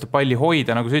tahapoole, aga seda palli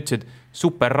hoida, nagu sa ütlesid,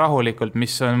 super rahulikult,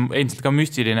 mis on endiselt ka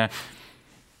müstiline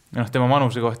tema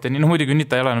vanuse kohta. Muidugi nüüd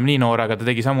ta ei ole enam nii noor, aga ta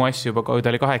tegi samu asju juba, kui ta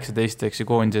oli 18, eks ju,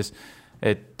 koondises.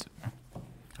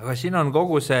 Aga siin on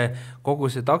kogu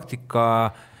see taktika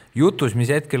jutus,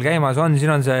 mis hetkel käimas on,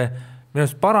 siin on see minu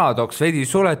arust paradoks, veidi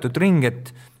suletud ring,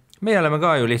 et me oleme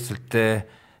ka ju lihtsalt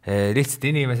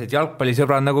inimesed,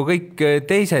 jalgpallisõbrad nagu kõik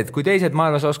teised, kui teised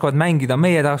maailmas oskavad mängida,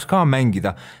 meie tahaks ka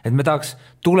mängida, et me tahaks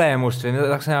tulemust või me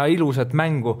tahaks näha ilusat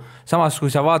mängu, samas kui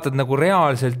sa vaatad nagu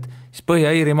reaalselt, siis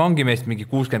Põhja-Iirimaa ongi meist mingi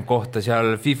 60 kohta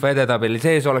seal FIFA edetabeli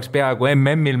sees, oleks peaaegu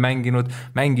MM-il mänginud,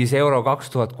 mängis Euro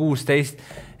 2016,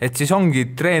 et siis ongi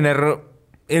treener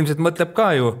ilmselt mõtleb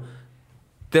ka ju,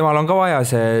 temal on ka vaja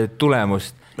see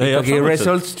tulemust, ikkagi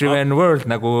results driven world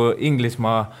nagu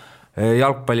Inglismaa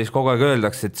jalgpallis kogu aeg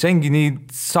öeldakse, et see ongi nii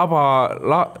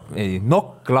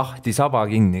nokk lahti, saba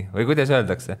kinni või kuidas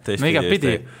öeldakse? No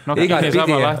igatpidi,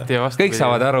 kõik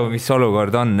saavad aru, mis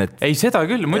olukord on. Ei, seda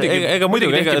küll,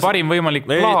 muidugi tehti parim võimalik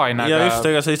plaan. Ja just,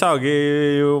 ega sa ei saagi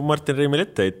ju Martin Reimil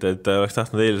ette heita, et oleks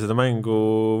tahtnud eile seda mängu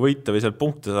võita või sealt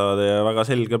punkte saada ja väga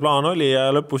selge plaan oli ja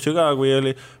lõpus ju ka, kui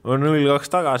oli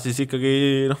 0-2 taga, siis ikkagi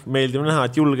meeldib näha,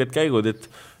 et julged käigud,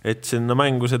 et sinna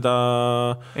mängu seda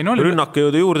rünnaku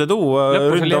jõudu juurde tuua,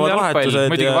 ründavad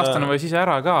vahetused. Muidugi vastane või siis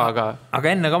ära ka,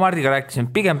 aga enne ka Mardiga rääkisin,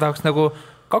 pigem tahaks nagu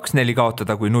 2-4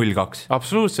 kaotada kui 0-2.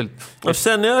 Absoluutselt.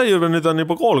 See on nüüd on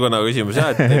juba koolkonna küsimus,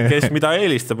 et kes mida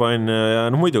eelistab on ja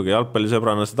muidugi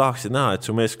jalgpallisõbrana sa tahaksid näha, et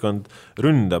su meeskond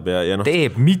ründab ja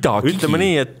teeb midagi. Ütleme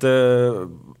nii, et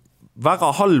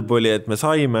väga halb oli, et me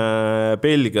saime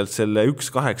Belgialt selle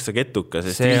 1-8 ketuka,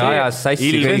 sest see ajas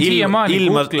sassi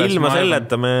ilma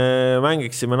selleta me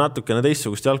mängiksime natukene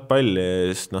teistsugust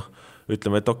jalgpalli, sest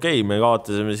ütleme, et okei, me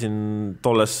kaotasime siin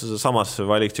tolles samas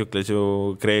valiktsüklis ju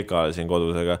Kreeka siin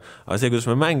kodus, aga see, kuidas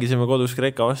me mängisime kodus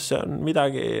Kreeka vastu, see on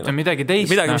midagi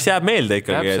teist. Midagi, mis jääb meelde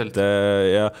ikkagi, et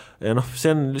ja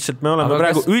see on lihtsalt, me oleme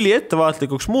praegu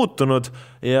üliettevaatlikuks muutunud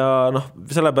ja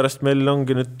sellepärast meil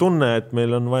ongi nüüd tunne, et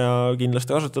meil on vaja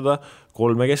kindlasti kasutada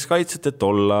 3 keskkaitset, et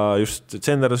olla just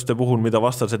tsenderduste puhul, mida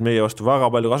vastased meie vastu väga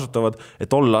palju kasutavad,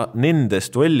 et olla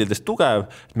nendest duellidest tugev,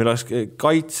 et meil oleks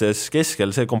kaitses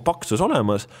keskel see kompaktsus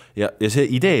olemas ja see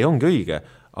idee ongi õige,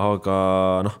 aga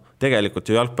tegelikult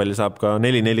ju jalgpalli saab ka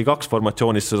 4-4-2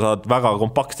 formatsioonis, sa saad väga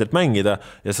kompaktselt mängida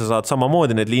ja sa saad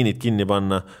samamoodi need liinid kinni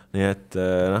panna, nii et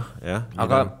jah.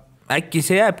 Aga äkki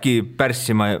see jääbki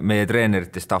pärssima meie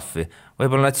treenerite staffi,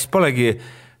 võib-olla nad siis polegi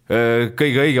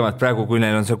kõige õigemad praegu, kui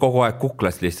neil on see kogu aeg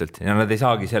kuklas lihtsalt ja nad ei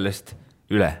saagi sellest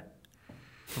üle.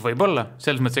 Võib-olla,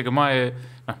 selles mõttes, ega ma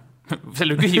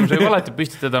selle küsimuse võib alati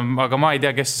püstitada, aga ma ei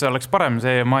tea, kes oleks parem,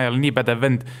 see ma ei ole nii pädev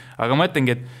vend. Aga ma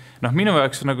mõtlengi, et minu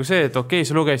jaoks nagu see, et okei,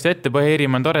 sa lugesid ette,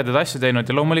 Põhja-Iirimaa on toredad asju teinud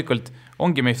ja loomulikult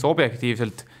ongi meist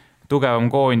objektiivselt tugevam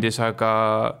koondis, aga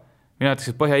mina ütleks,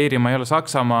 et Põhja-Iirimaa ei ole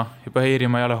Saksamaa ja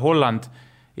Põhja-Iirimaa ei ole Holland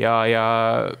ja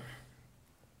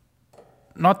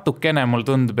natukene mul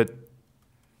tundub, et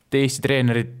Eesti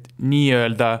treenerid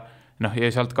nii-öelda, ja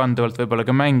sealt kanduvalt võib-olla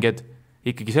ka mängijad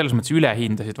ikkagi selles mõttes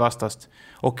ülehindasid vastast.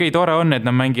 Okei, tore on, et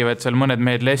nad mängivad seal mõned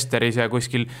mehed Leicesteris ja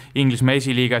kuskil Inglismaa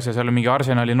esiliigas ja seal on mingi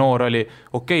Arsenali noor oli.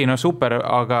 Okei, super,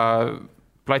 aga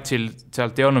platsil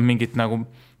sealt ei olnud mingit nagu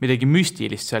midagi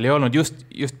müstilist, seal ei olnud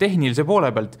just tehnilise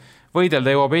poole pealt.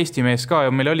 Võidelda jõuab Eesti mees ka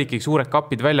ja meil oli ikkagi suured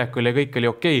kapid väljakul ja kõik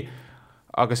oli okei.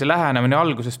 Aga see lähenemine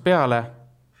algusest peale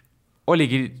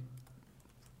oligi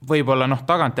võib-olla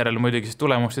tagantjärele muidugi sest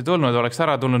tulemust ei tulnud, oleks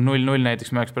ära tulnud 0-0 näiteks,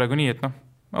 me oleks praegu nii, et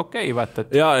okei, vaata.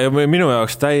 Et... Ja minu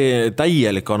jaoks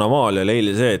täielik anomaalia oli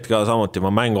eile see, et ka samuti ma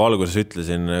mängu alguses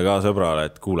ütlesin ka sõbrale,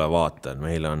 et kuule vaata,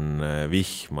 meil on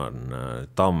Vihman,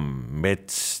 Tamm,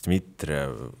 Mets,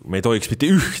 Dmitrijev, me ei tohiks mitte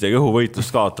ühtegi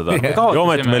õhuvõitlust kaotada. Ja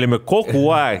ometi me olime kogu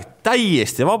aeg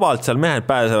täiesti vabalt, seal mehed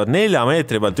pääsevad 4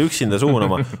 meetri pealt üksinda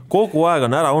suunama. Kogu aeg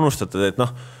on ära unustatud, et Ja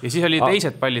siis oli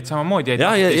teised pallid samamoodi.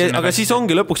 Aga siis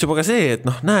ongi lõpuks juba ka see, et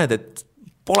näed, et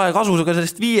pole kasu ka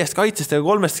sellest 5 kaitsest ja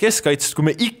 3 keskkaitsest, kui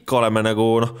me ikka oleme nagu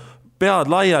pead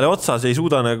laiali otsas, ei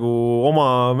suuda nagu oma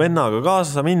vennaga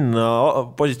kaasa minna,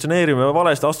 positsioneerime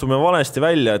valesti, astume valesti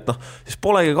välja, et siis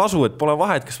polegi kasu, et pole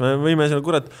vahet, kas me võime seal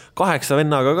 8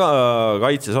 vennaga ka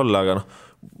kaitses olla, aga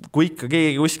kui ikka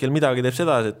keegi kuskil midagi teeb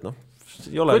seda, et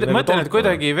ei ole mõtlen, et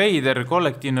kuidagi veider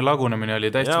kollektiivne lagunemine oli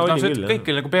täiesti, kõik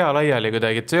oli nagu pea laiali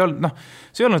kuidagi, et see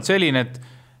ei olnud selline,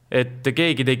 et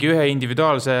keegi tegi ühe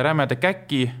individuaalse rämeda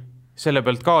käki, selle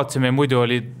pealt kaotsime ja muidu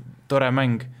oli tore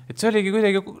mäng. Et see oligi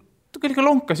kuidagi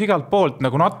lonkas igalt poolt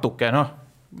nagu natuke,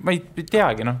 ma ei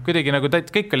teagi, kuidagi nagu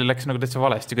kõik oli läks nagu täitsa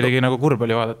valesti, kuidagi nagu kurb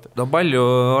oli vaadata. Palju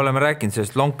oleme rääkinud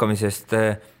sellest lonkamisest.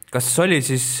 Kas oli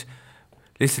siis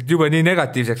lihtsalt juba nii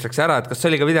negatiivseks läks ära, et kas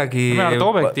oli ka midagi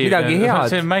head?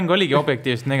 See mäng oligi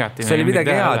objektiivselt negatiivne. See oli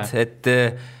midagi head, et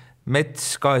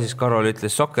Mets ka siis Karol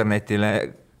ütles Sokkernetile,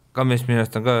 ka mis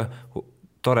minust on ka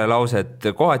tore lause, et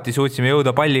kohati suutsime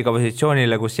jõuda palliga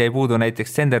positsioonile, kus jäi puudu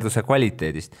näiteks tsenderduse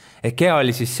kvaliteedist. Ehk hea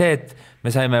oli siis see, et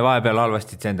me saime vahepeal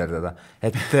halvasti tsenderdada.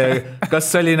 Et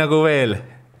kas oli nagu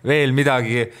veel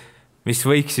midagi, mis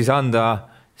võiks siis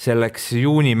anda selleks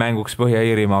juunimänguks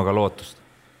Põhja-Iirimaaga lootust?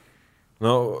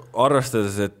 No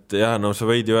arvestades, et sa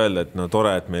võid ju öelda, et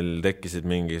tore, et meil tekkisid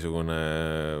mingisugune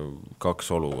 2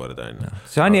 olukorda.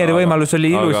 See Anieri võimalus oli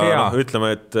ilus hea.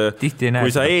 Ütleme, et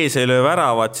kui sa ees ei löö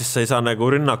väravat, siis sa ei saa nagu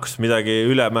rünnakust midagi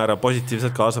ülemäära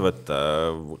positiivselt kaasa võtta.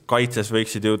 Kaitses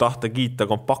võiksid ju tahta kiita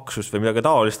kompaktsust või midagi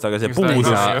taolist, aga see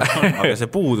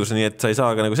puudus, nii et sa ei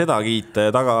saa ka nagu seda kiita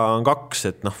ja taga on 2,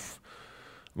 et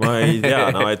ma ei tea,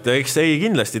 et eks ei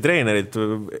kindlasti treenerid,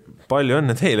 palju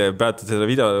õnne teile, peate selle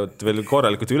videot veel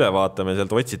korralikult üle vaatame,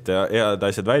 sealt otsite head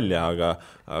asjad välja, aga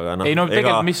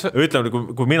ütleme,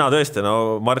 kui mina tõesti,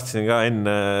 Martsin ka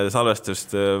enne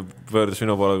salvestust pöördus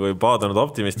minu poole kui paadunud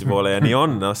optimisti poole ja nii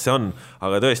on, see on,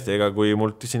 aga tõesti, kui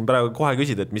mult siin praegu kohe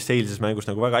küsida, et mis eilses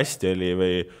mängus nagu väga hästi oli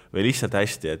või lihtsalt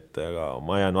hästi, et aga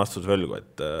ma jään vastus võlgu,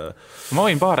 et ma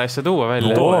võin paar asja tuua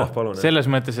välja, selles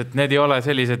mõttes, et need ei ole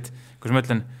sellised, kus ma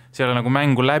ütlen, see ei ole nagu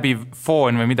mängu läbiv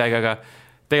foon või midagi, aga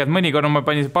tegelikult mõnikord ma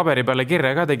panin paberi peale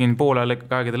kirja ka, tegin poole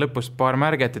aegade lõpus paar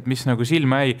märget, et mis nagu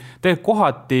silma jäi. Tegelikult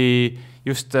kohati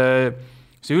just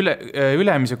see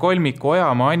ülemise kolmiku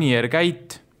Ojamaa, Anier,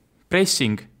 Käit,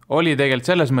 pressing oli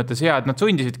tegelikult selles mõttes hea, et nad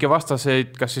sundisidki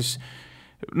vastaseid, kas siis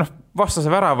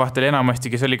vastase väravahtel enamasti,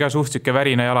 kes oli ka suhtsyke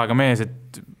värina jalaga mees,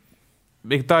 et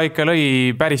ta ikka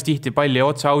lõi päris tihti palli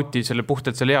otse auti selle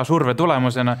puhtalt selle hea surve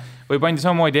tulemusena või pandi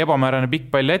samamoodi ebamäärane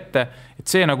pikk pall ette, et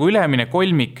see nagu ülemine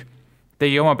kolmik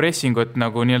tegi oma pressingut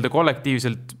nagu nii-öelda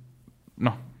kollektiivselt,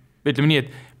 ütleme nii,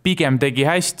 et pigem tegi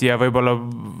hästi ja võib-olla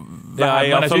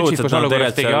mõnes üksikus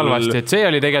olukorras tegi halvasti, et see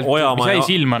oli tegelikult, mis jäi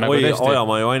silma nagu tõesti.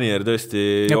 Ojamaa ja Anier tõesti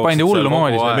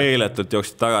meeletult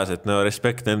jooksid tagasi, et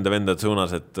respekt nende vendade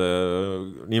suunas, et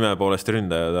nime poolest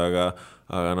ründajad, aga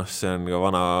see on ka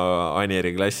vana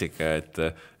Anieri klassika,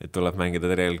 et tuleb mängida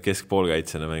tegelikult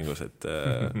keskpoolkaitsena mängus, et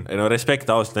respekt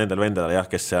ausalt nendel vendadele,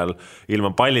 kes seal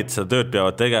ilma pallit seda tööd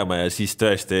peavad tegema ja siis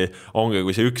tõesti ongi,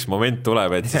 kui see üks moment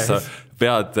tuleb, et siis sa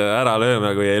pead ära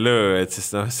lööma, kui ei löö, et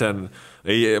siis see on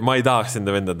ma ei tahaks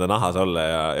nende vendade nahas olla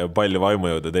ja palju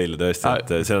vaimujõudu teile tõesti,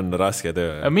 et see on raske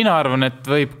töö. Mina arvan, et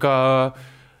võib ka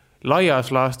laias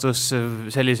laastus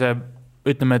sellise,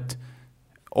 ütleme, et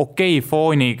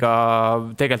fooniga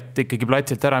tegelikult ikkagi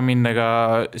platsilt ära minna ka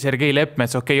Sergei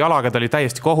Leppmets, jalaga ta oli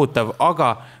täiesti kohutav,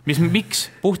 aga miks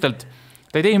puhtalt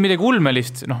ta ei teinud midagi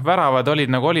ulmelist, väravad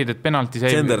olid nagu olid, et penalti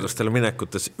sai. Senderdustele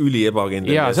minekutes üli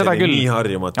ebakindel ja seda küll. Nii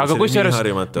harjumatu. Aga kusjuures,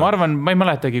 ma arvan, ma ei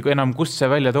mäletagi enam, kust see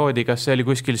välja toodi, kas see oli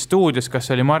kuskil stuudios, kas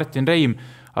see oli Martin Reim,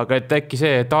 aga et äkki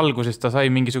see, et alguses ta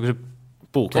sai mingisuguse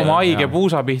oma haige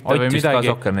puusa pihta või midagi.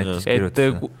 Et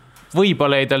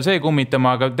võib-olla ei tal see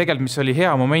kummitama, aga tegelikult mis oli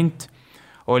hea moment,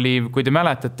 oli, kui te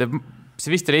mäletate,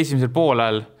 see vist oli esimesel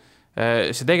poolel,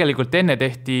 see tegelikult enne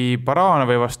tehti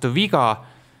Baranovi vastu viga,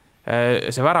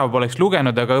 see värav poleks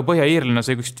lugenud, aga Põhja-Iirlane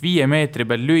sai 5 meetri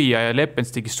peal lüüa ja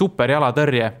Leppens tegi super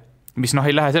jalatõrje, mis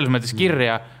ei lähe selles mõttes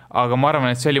kirja, aga ma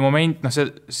arvan, et see oli moment,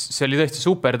 see oli tõesti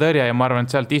super tõrje ja ma arvan,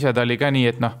 et sealt ise ta oli ka nii,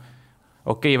 et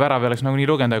värav oleks nagu nii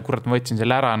lugenud, aga kurat, ma võtsin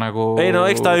selle ära nagu... Ei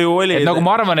eks ta ju oli... Et nagu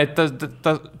ma arvan, et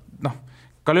ta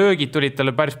ka löögid tulid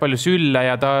talle päris palju sülle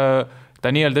ja ta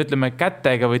nii-öelda ütleme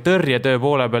kätega või tõrjetöö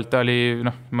poole pealt ta oli,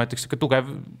 ma ütleks, ka tugev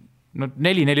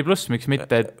 4 pluss, miks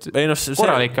mitte, et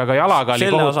korralik, aga jalaga oli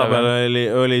kohutav. Selle osa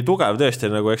peal oli tugev tõesti,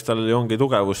 nagu eks tal ongi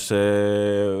tugevus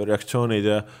reaktsioonid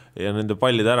ja nende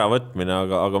pallide äravõtmine,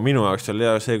 aga minu jaoks oli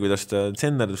see, kuidas ta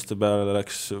tsenderduste peale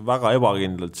läks väga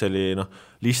ebakindlalt, see oli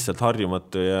lihtsalt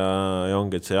harjumatu ja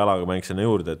ongi, et see jalaga mäng sinna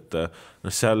juurde, et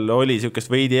seal oli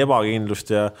niisugust veidi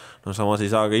ebakindlust ja samas ei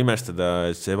saa ka imestada,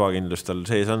 et see ebakindlus tal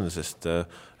sees on, sest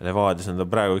Levadias on ta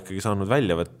praegu ikkagi saanud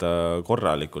välja võtta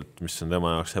korralikult, mis on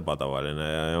tema jaoks ebatavaline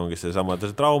ja ongi see sama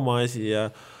trauma asi ja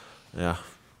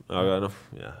aga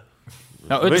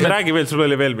või räägi veel, sul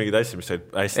oli veel mingid asja, mis said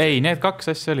hästi? Ei, need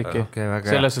 2 asja olidki.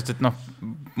 Selles suhtes, et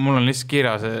mul on lihtsalt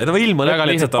kirjas. Ilma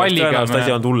lõpetselt oleks tõenäoliselt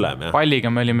asi on tullem.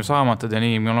 Palliga me olime saamatud ja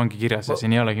nii, mul ongi kirjas ja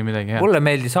siin ei olegi midagi hea. Mulle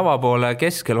meeldis avapoole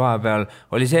keskel vahepeal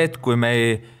oli see, et kui me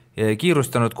ei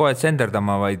kiirustanud kohe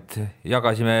senderdama, vaid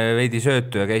jagasime veidi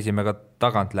söötu ja käisime ka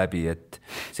tagant läbi, et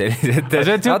sellised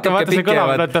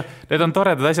need on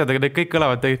toredad asjad, aga need kõik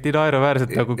kõlavad tegelikult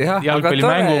naeruväärselt nagu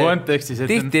jalgpallimängu kontekstis.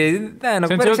 Tihti see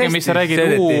on selge, mis sa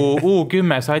räägid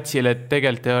U10 satsil, et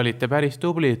tegelikult te olite päris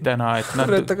tublid täna, et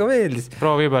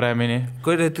proovi paremini.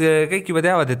 Kui nüüd kõik juba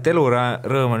teavad, et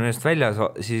elurõõm on ühest väljas,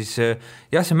 siis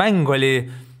see mäng oli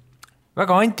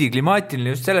väga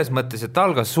antiklimaatiline just selles mõttes, et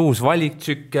algas uus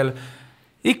valiktsükkel,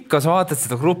 ikka sa vaatad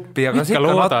seda gruppi, aga sa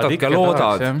ikka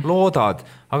loodad.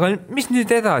 Aga mis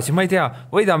nüüd edasi, ma ei tea,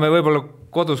 võidame võib-olla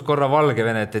kodus korra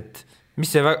Valgevenet, et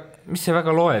mis see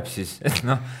väga loeb siis? Et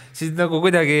siis nagu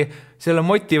kuidagi selle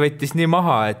moti võttis nii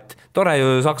maha, et tore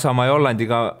ju Saksamaa ja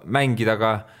Hollandiga mängida,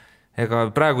 aga ega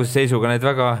praeguse seisuga need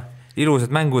väga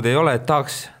ilusad mängud ei ole, et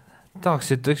tahaks,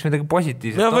 et võiks midagi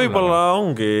positiivset olla. Võib-olla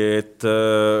ongi, et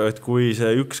kui see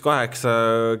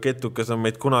 1-8 ketukas on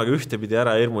meid kunagi ühtepidi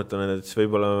ära hirmutanud, et siis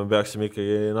võib-olla me peaksime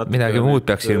ikkagi midagi muud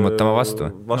peaks hirmutama vastu.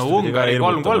 Ungari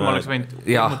 3-3 oleks võinud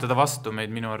hirmutada vastu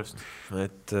meid minu arust.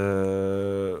 Et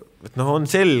on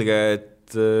selge,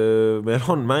 et meil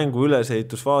on mängu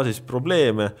ülesehitusfaasis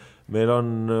probleeme, meil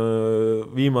on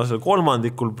viimasel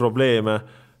kolmandikul probleeme,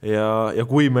 ja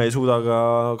kui me ei suuda ka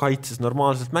kaitses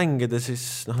normaalselt mängida,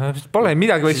 siis pole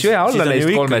midagi võiks ju hea olla neist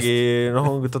kolmest.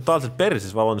 On totaalselt perses,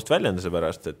 vabandust väljenduse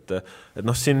pärast, et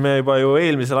siin me juba ju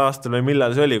eelmisel aastal või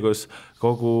millal see oli, kus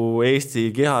kogu Eesti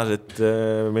kihas, et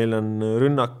meil on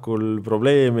rünnakul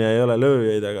probleemi ja ei ole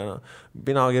lööjaid, aga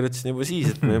mina kirjutasin juba siis,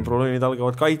 et meie probleemid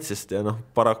algavad kaitsest ja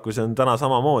paraku see on täna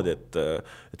samamoodi,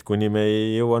 et kuni me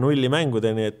ei jõua nulli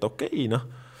mängudeni, et okei,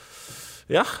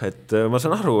 jah, et ma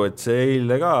saan aru, et see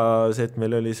eile ka, see, et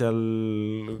meil oli seal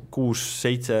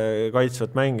 6-7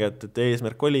 kaitsvat mängijat, et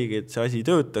eesmärk oligi, et see asi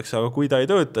töötaks, aga kui ta ei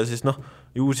tööta, siis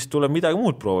ju siis tuleb midagi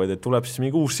muud proovida, et tuleb siis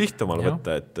mingi uus siht omal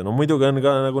võtta, et muidugi on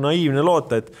ka nagu naiivne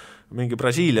loota, et mingi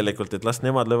brasiilialikult, et las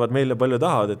nemad löövad meile palju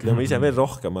tahavad, et lööme ise veel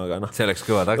rohkem, aga see oleks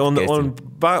kõva taktika Eesti.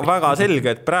 On väga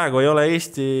selge, et praegu ei ole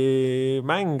Eesti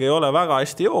mäng ei ole väga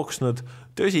hästi jooksnud,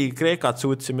 tõsi, Kreekat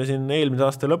suutsime siin eelmise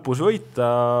aasta lõpus võita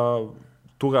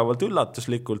tugevalt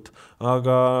üllatuslikult,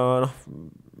 aga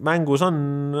mängus on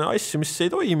asju, mis ei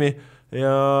toimi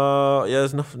ja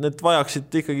need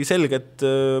vajaksid ikkagi selget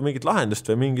mingit lahendust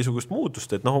või mingisugust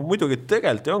muutust, et muidugi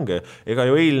tegelikult ongi, ega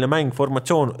ju eilne mäng,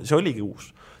 formatsioon, see oligi uus.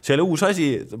 See oli uus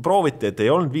asi, prooviti, et ei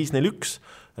olnud 5-4-1.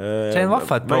 See on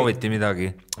vahva, et prooviti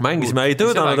midagi. Mängisime, ei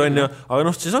töötanud on ju,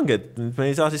 aga siis ongi, et me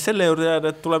ei saa siis selle juurde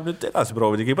jääda, et tuleb nüüd edasi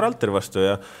proovida Gibraltari vastu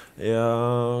ja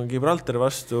Gibraltari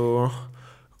vastu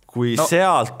kui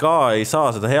sealt ka ei saa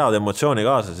seda head emotsiooni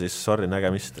kaasa, siis sorry,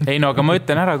 nägemist. Ei aga ma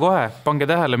ütlen ära kohe, pange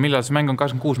tähele, millal see mäng on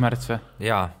 26 märts või?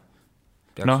 Jaa.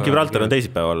 Gibraltar on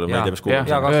teisipäeval, ma ei tea, mis kuulub.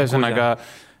 Ühesõnaga,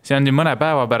 see on nii mõne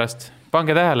päeva pärast.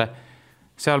 Pange tähele,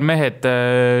 seal mehed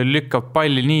lükkab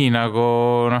palli nii nagu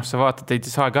sa vaatad, ei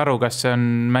saagi aru, kas see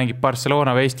mängib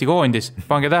Barcelona või Eesti koondis,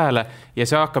 pange tähele, ja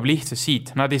see hakkab lihtsalt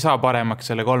siit, nad ei saa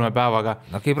paremaks selle 3 päevaga.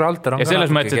 No Gibraltar on ja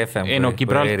selles mõttes, et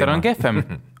Gibraltar on kehvem,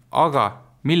 aga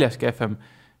milles kehvem?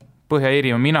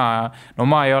 Põhja-Iirimaa,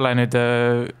 ma ei ole nüüd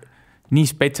nii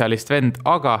spetsialist vend,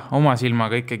 aga oma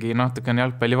silmaga ikkagi natuke on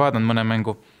jalgpalli vaadanud mõne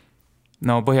mängu.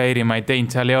 No Põhja-Iirimaa ei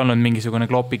teinud, seal ei olnud mingisugune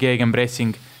klopi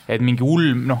gegenpressing, et mingi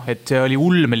et see oli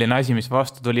ulmeline asi, mis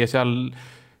vastu tuli ja seal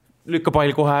lükka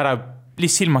pall kohe ära,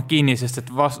 lihtsalt silmad kinni, sest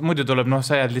et muidu tuleb,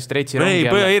 sa jääd lihtsalt retsi rongi.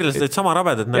 Ei, Põhja-Iirlased olid sama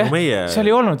rabedad nagu meie.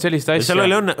 Seal ei olnud sellist asja. Seal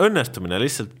oli õnnestumine,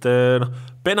 lihtsalt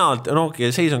penalt,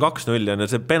 seis on 2-0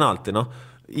 ja see penalti,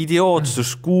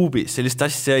 idiootsus kuubis, sellist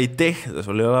asja ei tehta,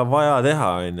 sul ei ole vaja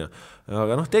teha,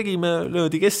 aga tegime,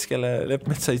 löödi keskele,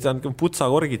 Leppmets sai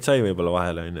putsakorgid sai võib-olla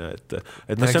vahele, et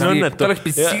see on õnnetu. Ta oleks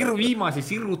pidanud viimasi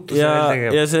sirrutuse veel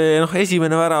tegema. Ja see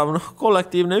esimene värav,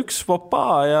 kollektiivne üks popa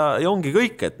ja ongi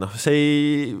kõik, et see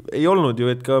ei olnud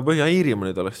ju, et ka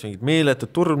Põhja-Iirimaa nüüd oleks mingit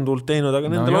meeletut turmtuult teinud, aga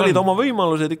nendel olid oma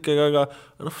võimalused ikkagi, aga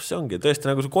see ongi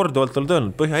tõesti, nagu see korduvalt oled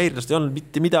öelnud, Põhja-Iirlast ei olnud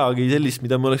mitte midagi sellist,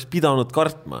 mida me oleks pidanud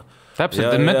kartma.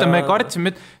 Täpselt, me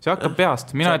kartsime, see hakkab peast.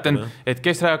 Mina ütlen, et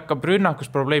kes hakkab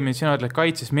rünnakus probleemid, sina ütled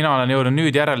kaitses, mina olen jõudnud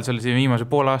nüüd järel selle viimase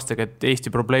poole aastaga, et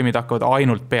Eesti probleemid hakkavad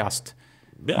ainult peast.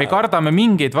 Me kardame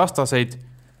mingeid vastaseid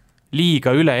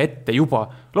liiga üle ette juba.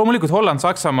 Loomulikult Holland,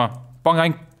 Saksamaa,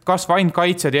 kasva ainult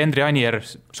kaitsjad ja Endri Anier,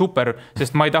 super,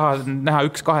 sest ma ei taha näha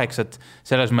 1-8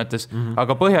 selles mõttes,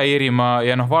 aga Põhja-Iirimaa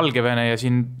ja Valgevene ja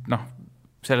siin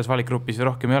selles valikgrupis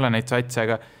rohkem ei ole neid satse,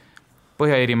 aga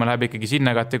Põhja-Iirimaa läheb ikkagi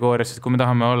sinna kategooriasse, et kui me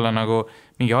tahame olla nagu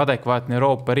mingi adekvaatne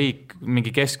Euroopa riik,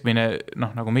 mingi keskmine,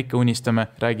 nagu me ikka unistame,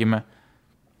 räägime,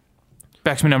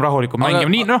 peaks minema rahulikult mängima.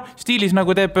 Nii, stiilis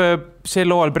nagu teeb sel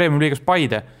hooajal Premium Liigas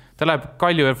Paide. Ta läheb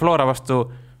Kalju ja Flora vastu,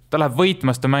 ta läheb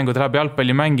võitmasta mängu, ta läheb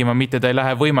jalgpalli mängima, mitte ta ei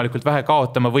lähe võimalikult vähe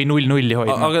kaotama või 0-0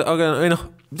 hoidma. Aga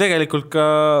tegelikult ka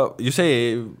ju see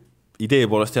idee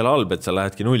poolest jälle halb, et sa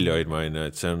lähedki 0 hoidma,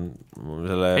 et see on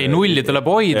selle... Ei, 0 tuleb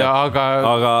hoida,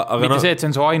 aga mitte see, et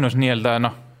see on su ainus nii-öelda,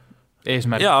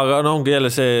 eesmärk. Jaa, aga ongi jälle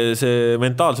see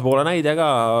mentaalse poole näide ka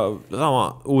sama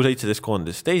U17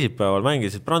 koondis. Teisipäeval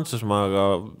mängisid Prantsusmaaga,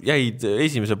 jäid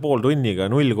esimese pool tunniga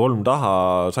 0-3 taha,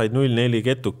 said 0-4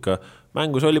 ketuka.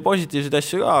 Mängus oli positiivseid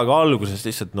asju ka, aga alguses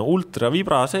lihtsalt ultra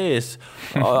vibra sees.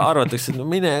 Arvatakse,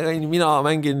 et mina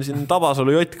mängin siin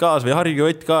Tabasalu JK-s või Harju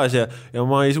JK-s ja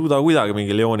ma ei suuda kuidagi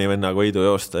mingi Leoni vennaga võidu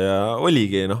joosta ja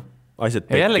oligi, asjad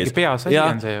tekkis. Ja jällegi peas asi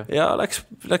on see ju. Ja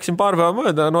läksin paar päeva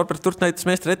mööda, Norbert Turt näitas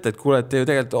meestri ette, et kuule, et te ju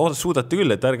tegelikult suudate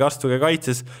küll, et ärge astuge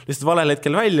kaitses lihtsalt valel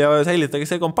hetkel välja ja säilitage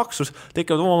see kompaksus,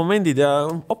 tekivad oma momendid ja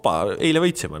eile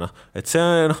võitsime. Et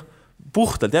see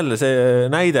puhtalt jälle see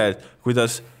näide, et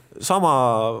kuidas sama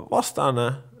vastane,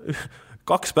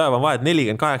 2 päeva on vahet,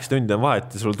 48 tundi on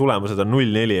vahet ja sul tulemused on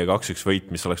 0-4 ja 2-1 võit,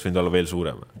 mis oleks võinud olla veel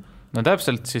suurem. No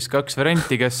täpselt siis 2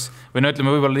 varianti, või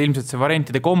ütleme võib-olla ilmselt see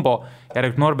variantide kombo,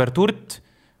 järelikult Norbert Turt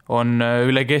on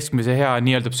üle keskmise hea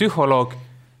nii-öelda psühholoog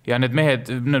ja need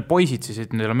mehed, need poisid siis,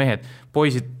 et need on mehed,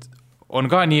 poisid on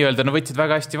ka nii-öelda, võtsid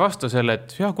väga hästi vastu selle,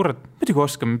 et kurat, muidugi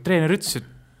oskame, treener ütles, et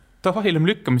tavalim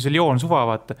lükkame seal joon suva,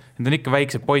 vaata. Need on ikka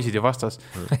väiksed poisid ju vastas.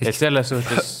 Et selles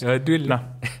suhtes,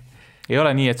 ei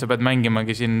ole nii, et sa pead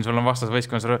mängimagi siin, sul on vastas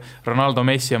võistkonnas Ronaldo,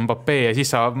 Messi ja Mbappé ja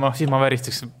siis ma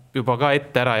väristaks juba ka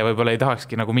ette ära ja võib-olla ei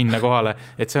tahakski nagu minna kohale.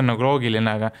 Et see on nagu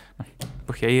loogiline, aga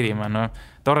Põhja-Iirimaa,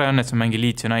 tore on, et sa mängi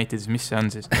Leeds Unitedis, mis see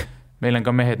on siis? Meil on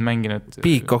ka mehed mänginud.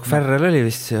 Peacock Ferrell oli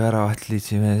vist see väravat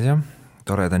Leedsi mees, jah.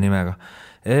 Toreda nimega.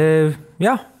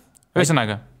 Jah.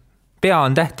 Ühesõnaga. Pea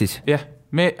on tähtis. Jah.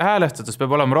 Me häälestatus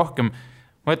peab olema rohkem,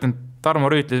 ma ütlen, Tarmo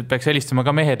Rüütli peaks helistama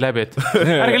ka mehed läbi, et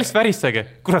ärge lihtsalt väristage,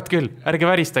 kurat küll, ärge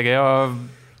väristage ja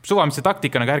suvamise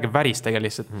taktikana, aga ärge väristage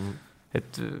lihtsalt.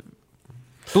 Et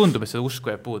tundub, et seda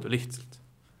usku jääb puudu lihtsalt.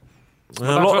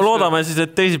 Loodame siis,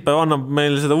 et teisipäev annab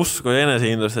meil seda usku ja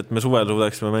enesehindlust, et me suvel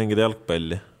suudaksime mängida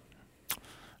jalgpalli.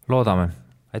 Loodame.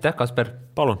 Aitäh, Kasper.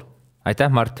 Palun.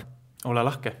 Aitäh, Mart. Ole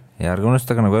lahke. Ja ärge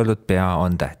unustage, nagu öeldud, pea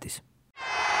on tähtis.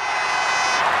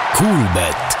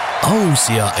 Kuulbet, aus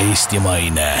ja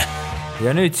eestimaine.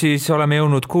 Ja nüüd siis oleme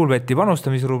jõudnud Kuulbeti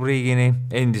panustamisrubriigini,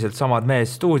 endiselt samad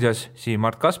mees stuudios, Siim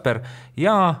Mart Kasper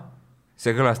ja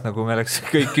see kõlas nagu me oleks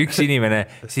kõik üks inimene,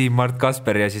 Siim Mart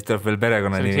Kasper ja siis tuleb veel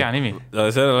perekonna nimi. See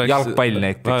oleks hea nimi. Jalgpall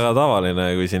näiteks. Väga tavaline,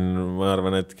 kui siin, ma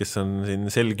arvan, et kes on siin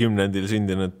sel 10.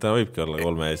 sündinud, ta võibki olla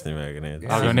 3 eesnimega.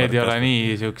 Aga need ei ole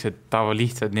nii siuksed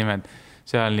lihtsad nimed.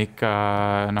 See on ikka,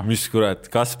 Mis kurat,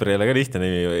 Kasper ei ole ka lihtne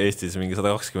nimi, Eestis mingi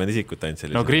 120 isikut ainult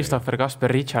sellise. No Christopher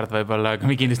Kasper Richard võib-olla,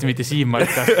 aga kindlasti mitte Siim Mart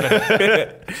Kasper.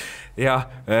 ja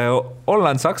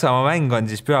Holland-Saksamaa mäng on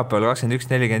siis pühapäeval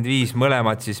 21.45,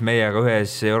 mõlemad siis meiega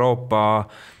ühes Euroopa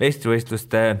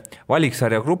meistrivõistluste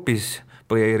valiksarja grupis,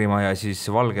 Põhja-Iirimaa ja siis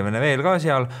Valgevene veel ka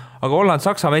seal, aga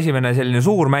Holland-Saksamaa esimene selline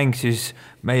suur mäng siis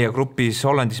meie grupis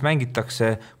Hollandis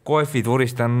mängitakse, koefid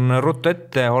vuristan ruttu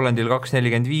ette, Hollandil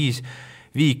 2.45,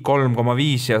 Viik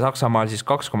 3,5 ja Saksamaal siis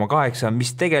 2,8,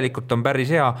 mis tegelikult on päris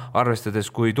hea, arvestades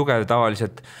kui tugev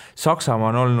tavaliselt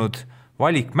Saksamaa on olnud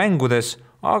valikmängudes,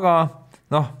 aga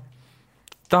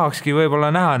tahakski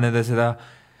võib-olla näha nende seda,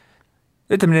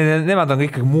 ütleme, nemad on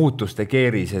ikkagi muutuste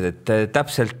keerised, et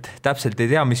täpselt ei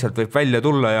tea, mis sealt võib välja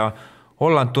tulla ja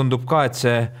Holland tundub ka, et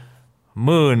see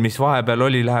mõõn, mis vahepeal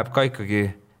oli, läheb ka ikkagi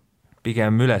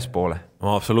pigem ülespoole.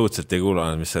 Ma absoluutselt ei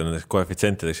kuulanud, mis sa nendeks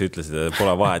koefitsientideks ütlesid,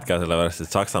 pole vahet ka sellepärast, et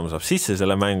Saksamaa saab sisse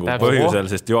selle mängu põhjusel,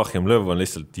 sest Joachim Löw on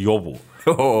lihtsalt jobu.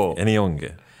 Ja nii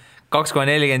ongi.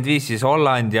 2,45 siis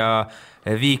Holland ja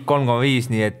Viik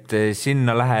 3,5, nii et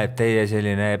sinna läheb teie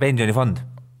selline pensionifond.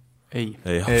 Ei,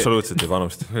 absoluutselt ei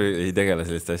panust, ei tegele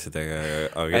selliste asjadega,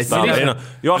 aga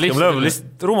Joachim Löw on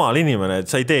lihtsalt rumal inimene,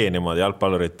 et sa ei tee niimoodi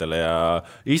jalgpalluritele ja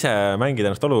ise mängid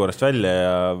ennast olukorrast välja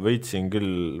ja võitsin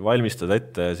küll valmistada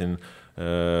ette siin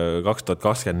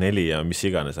 2024 ja mis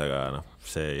iganes, aga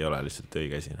see ei ole lihtsalt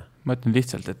õige asi. Ma ütlen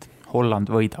lihtsalt, et Holland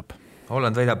võidab.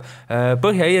 Holland võidab.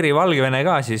 Põhja-Iiri, Valgevene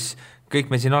ka, siis kõik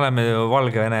me siin oleme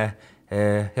Valgevene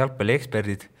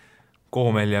jalgpallieksperdid,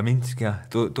 Koomel ja Minsk ja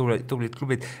tublid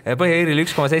klubid. Põhja-Iiril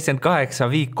 1,78,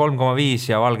 Viik 3,5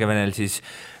 ja Valgevenel siis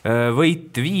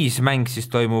võit 5 mäng siis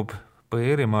toimub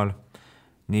Põhja-Iirimaal.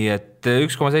 Nii et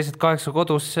 1,78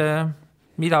 kodus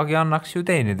midagi annaks ju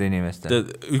teenida inimeste.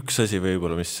 Üks asi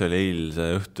võib-olla, mis oli eilse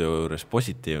õhtu juures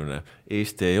positiivne,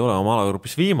 Eesti ei ole oma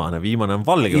alagrupis viimane on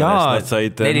Valgevenest, nad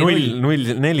said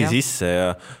 0-4 sisse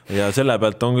ja selle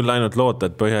pealt on küll ainult loota,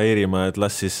 et Põhja-Iirimaa, et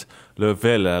las siis lööb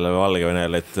veel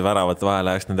Valgevenele, et väravat vahel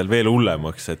läheks nendel veel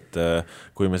hullemaks, et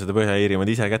kui me seda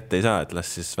Põhja-Iirimaad ise kätte ei saa, et las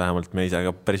siis vähemalt me ise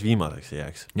ka päris viimaseks ei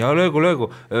jääks. Ja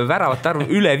löögu, väravat arv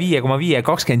üle 5,5,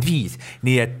 25,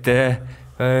 nii et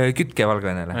kütke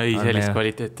Valgevenele. Ei, sellist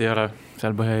kvaliteeti ei ole,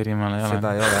 seal Põhja-Iirimaal ei ole. Seda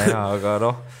ei ole,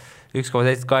 aga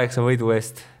 1,78 võidu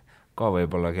eest ka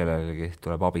võib-olla kellelegi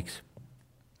tuleb abiks.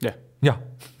 Jah.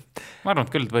 Ma arvan,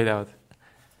 et küll võidavad.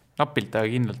 Napilt, aga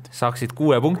kindlalt. Saaksid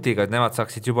 6 punktiga, et nemad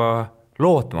saaksid juba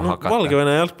lootma hakata.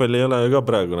 Valgevene jalgpalli ei ole ka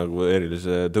praegu nagu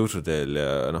erilise tõusuteel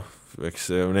ja eks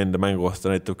nende mängu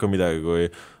kohta näitab ka midagi, kui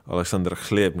Aleksandr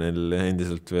Khlebnil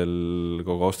endiselt veel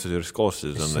kogu austuse juures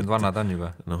koosseis on. Mis vannad on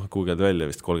juba? Kuugeld välja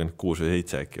vist 36 või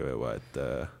 7 äkki või juba, et...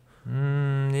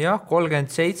 jah,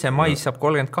 37, mais saab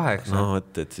 38.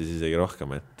 Et siis isegi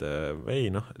rohkem, et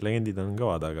legendid on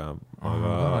kõvad, aga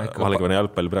Valgevene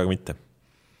jalgpalli praegu mitte.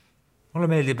 Mulle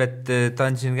meeldib, et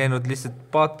ta on siin käinud lihtsalt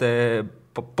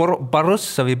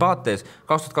Barossovi paates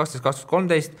 2012,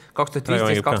 2013,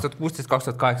 2015, 2016,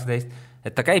 2018,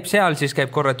 et ta käib seal, siis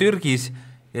käib korra Türgis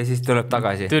ja siis tuleb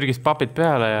tagasi. Türgis papid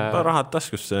peale ja... Rahad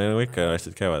taskusse, nagu ikka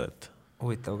asjad käivad, et...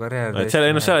 Huvitav karjäär.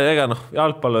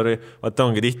 Jalgpalluri, vaata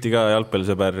ongi tihti ka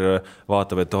jalgpallisõber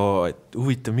vaatab, et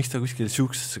huvitav, miks ta kuskil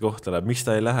siuksesse kohta läheb, miks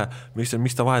ta ei lähe,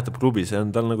 miks ta vahetab klubi, see on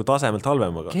tal nagu tasemelt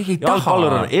halvem, aga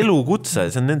jalgpallur on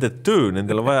elukutse, see on nende töö,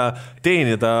 nendel on vaja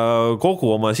teenida kogu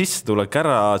oma sissetulek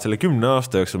ära selle 10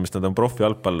 aasta jooksul, mis nad on profi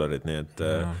jalgpallurid, nii et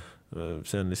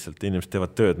see on lihtsalt, inimesed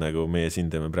teevad tööd, nagu meie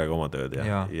siin teeme praegu oma tööd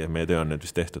ja meie töö on nüüd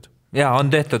vist tehtud. Ja, on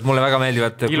tehtud, mulle väga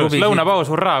meeldivad ilus lõunapaus,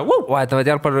 hurraa! Vahetavad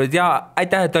jalgpallurid ja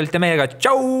aitäh, et olite meiega,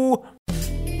 tšau!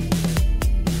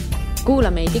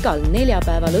 Kuula meid igal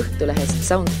neljapäeval Õhtulehest,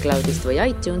 SoundCloudist või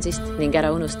iTunesist ning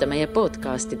ära unusta meie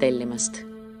podcasti tellimast.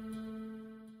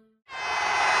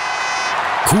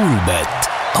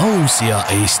 Kuulbet, aus ja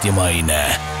eestimaine.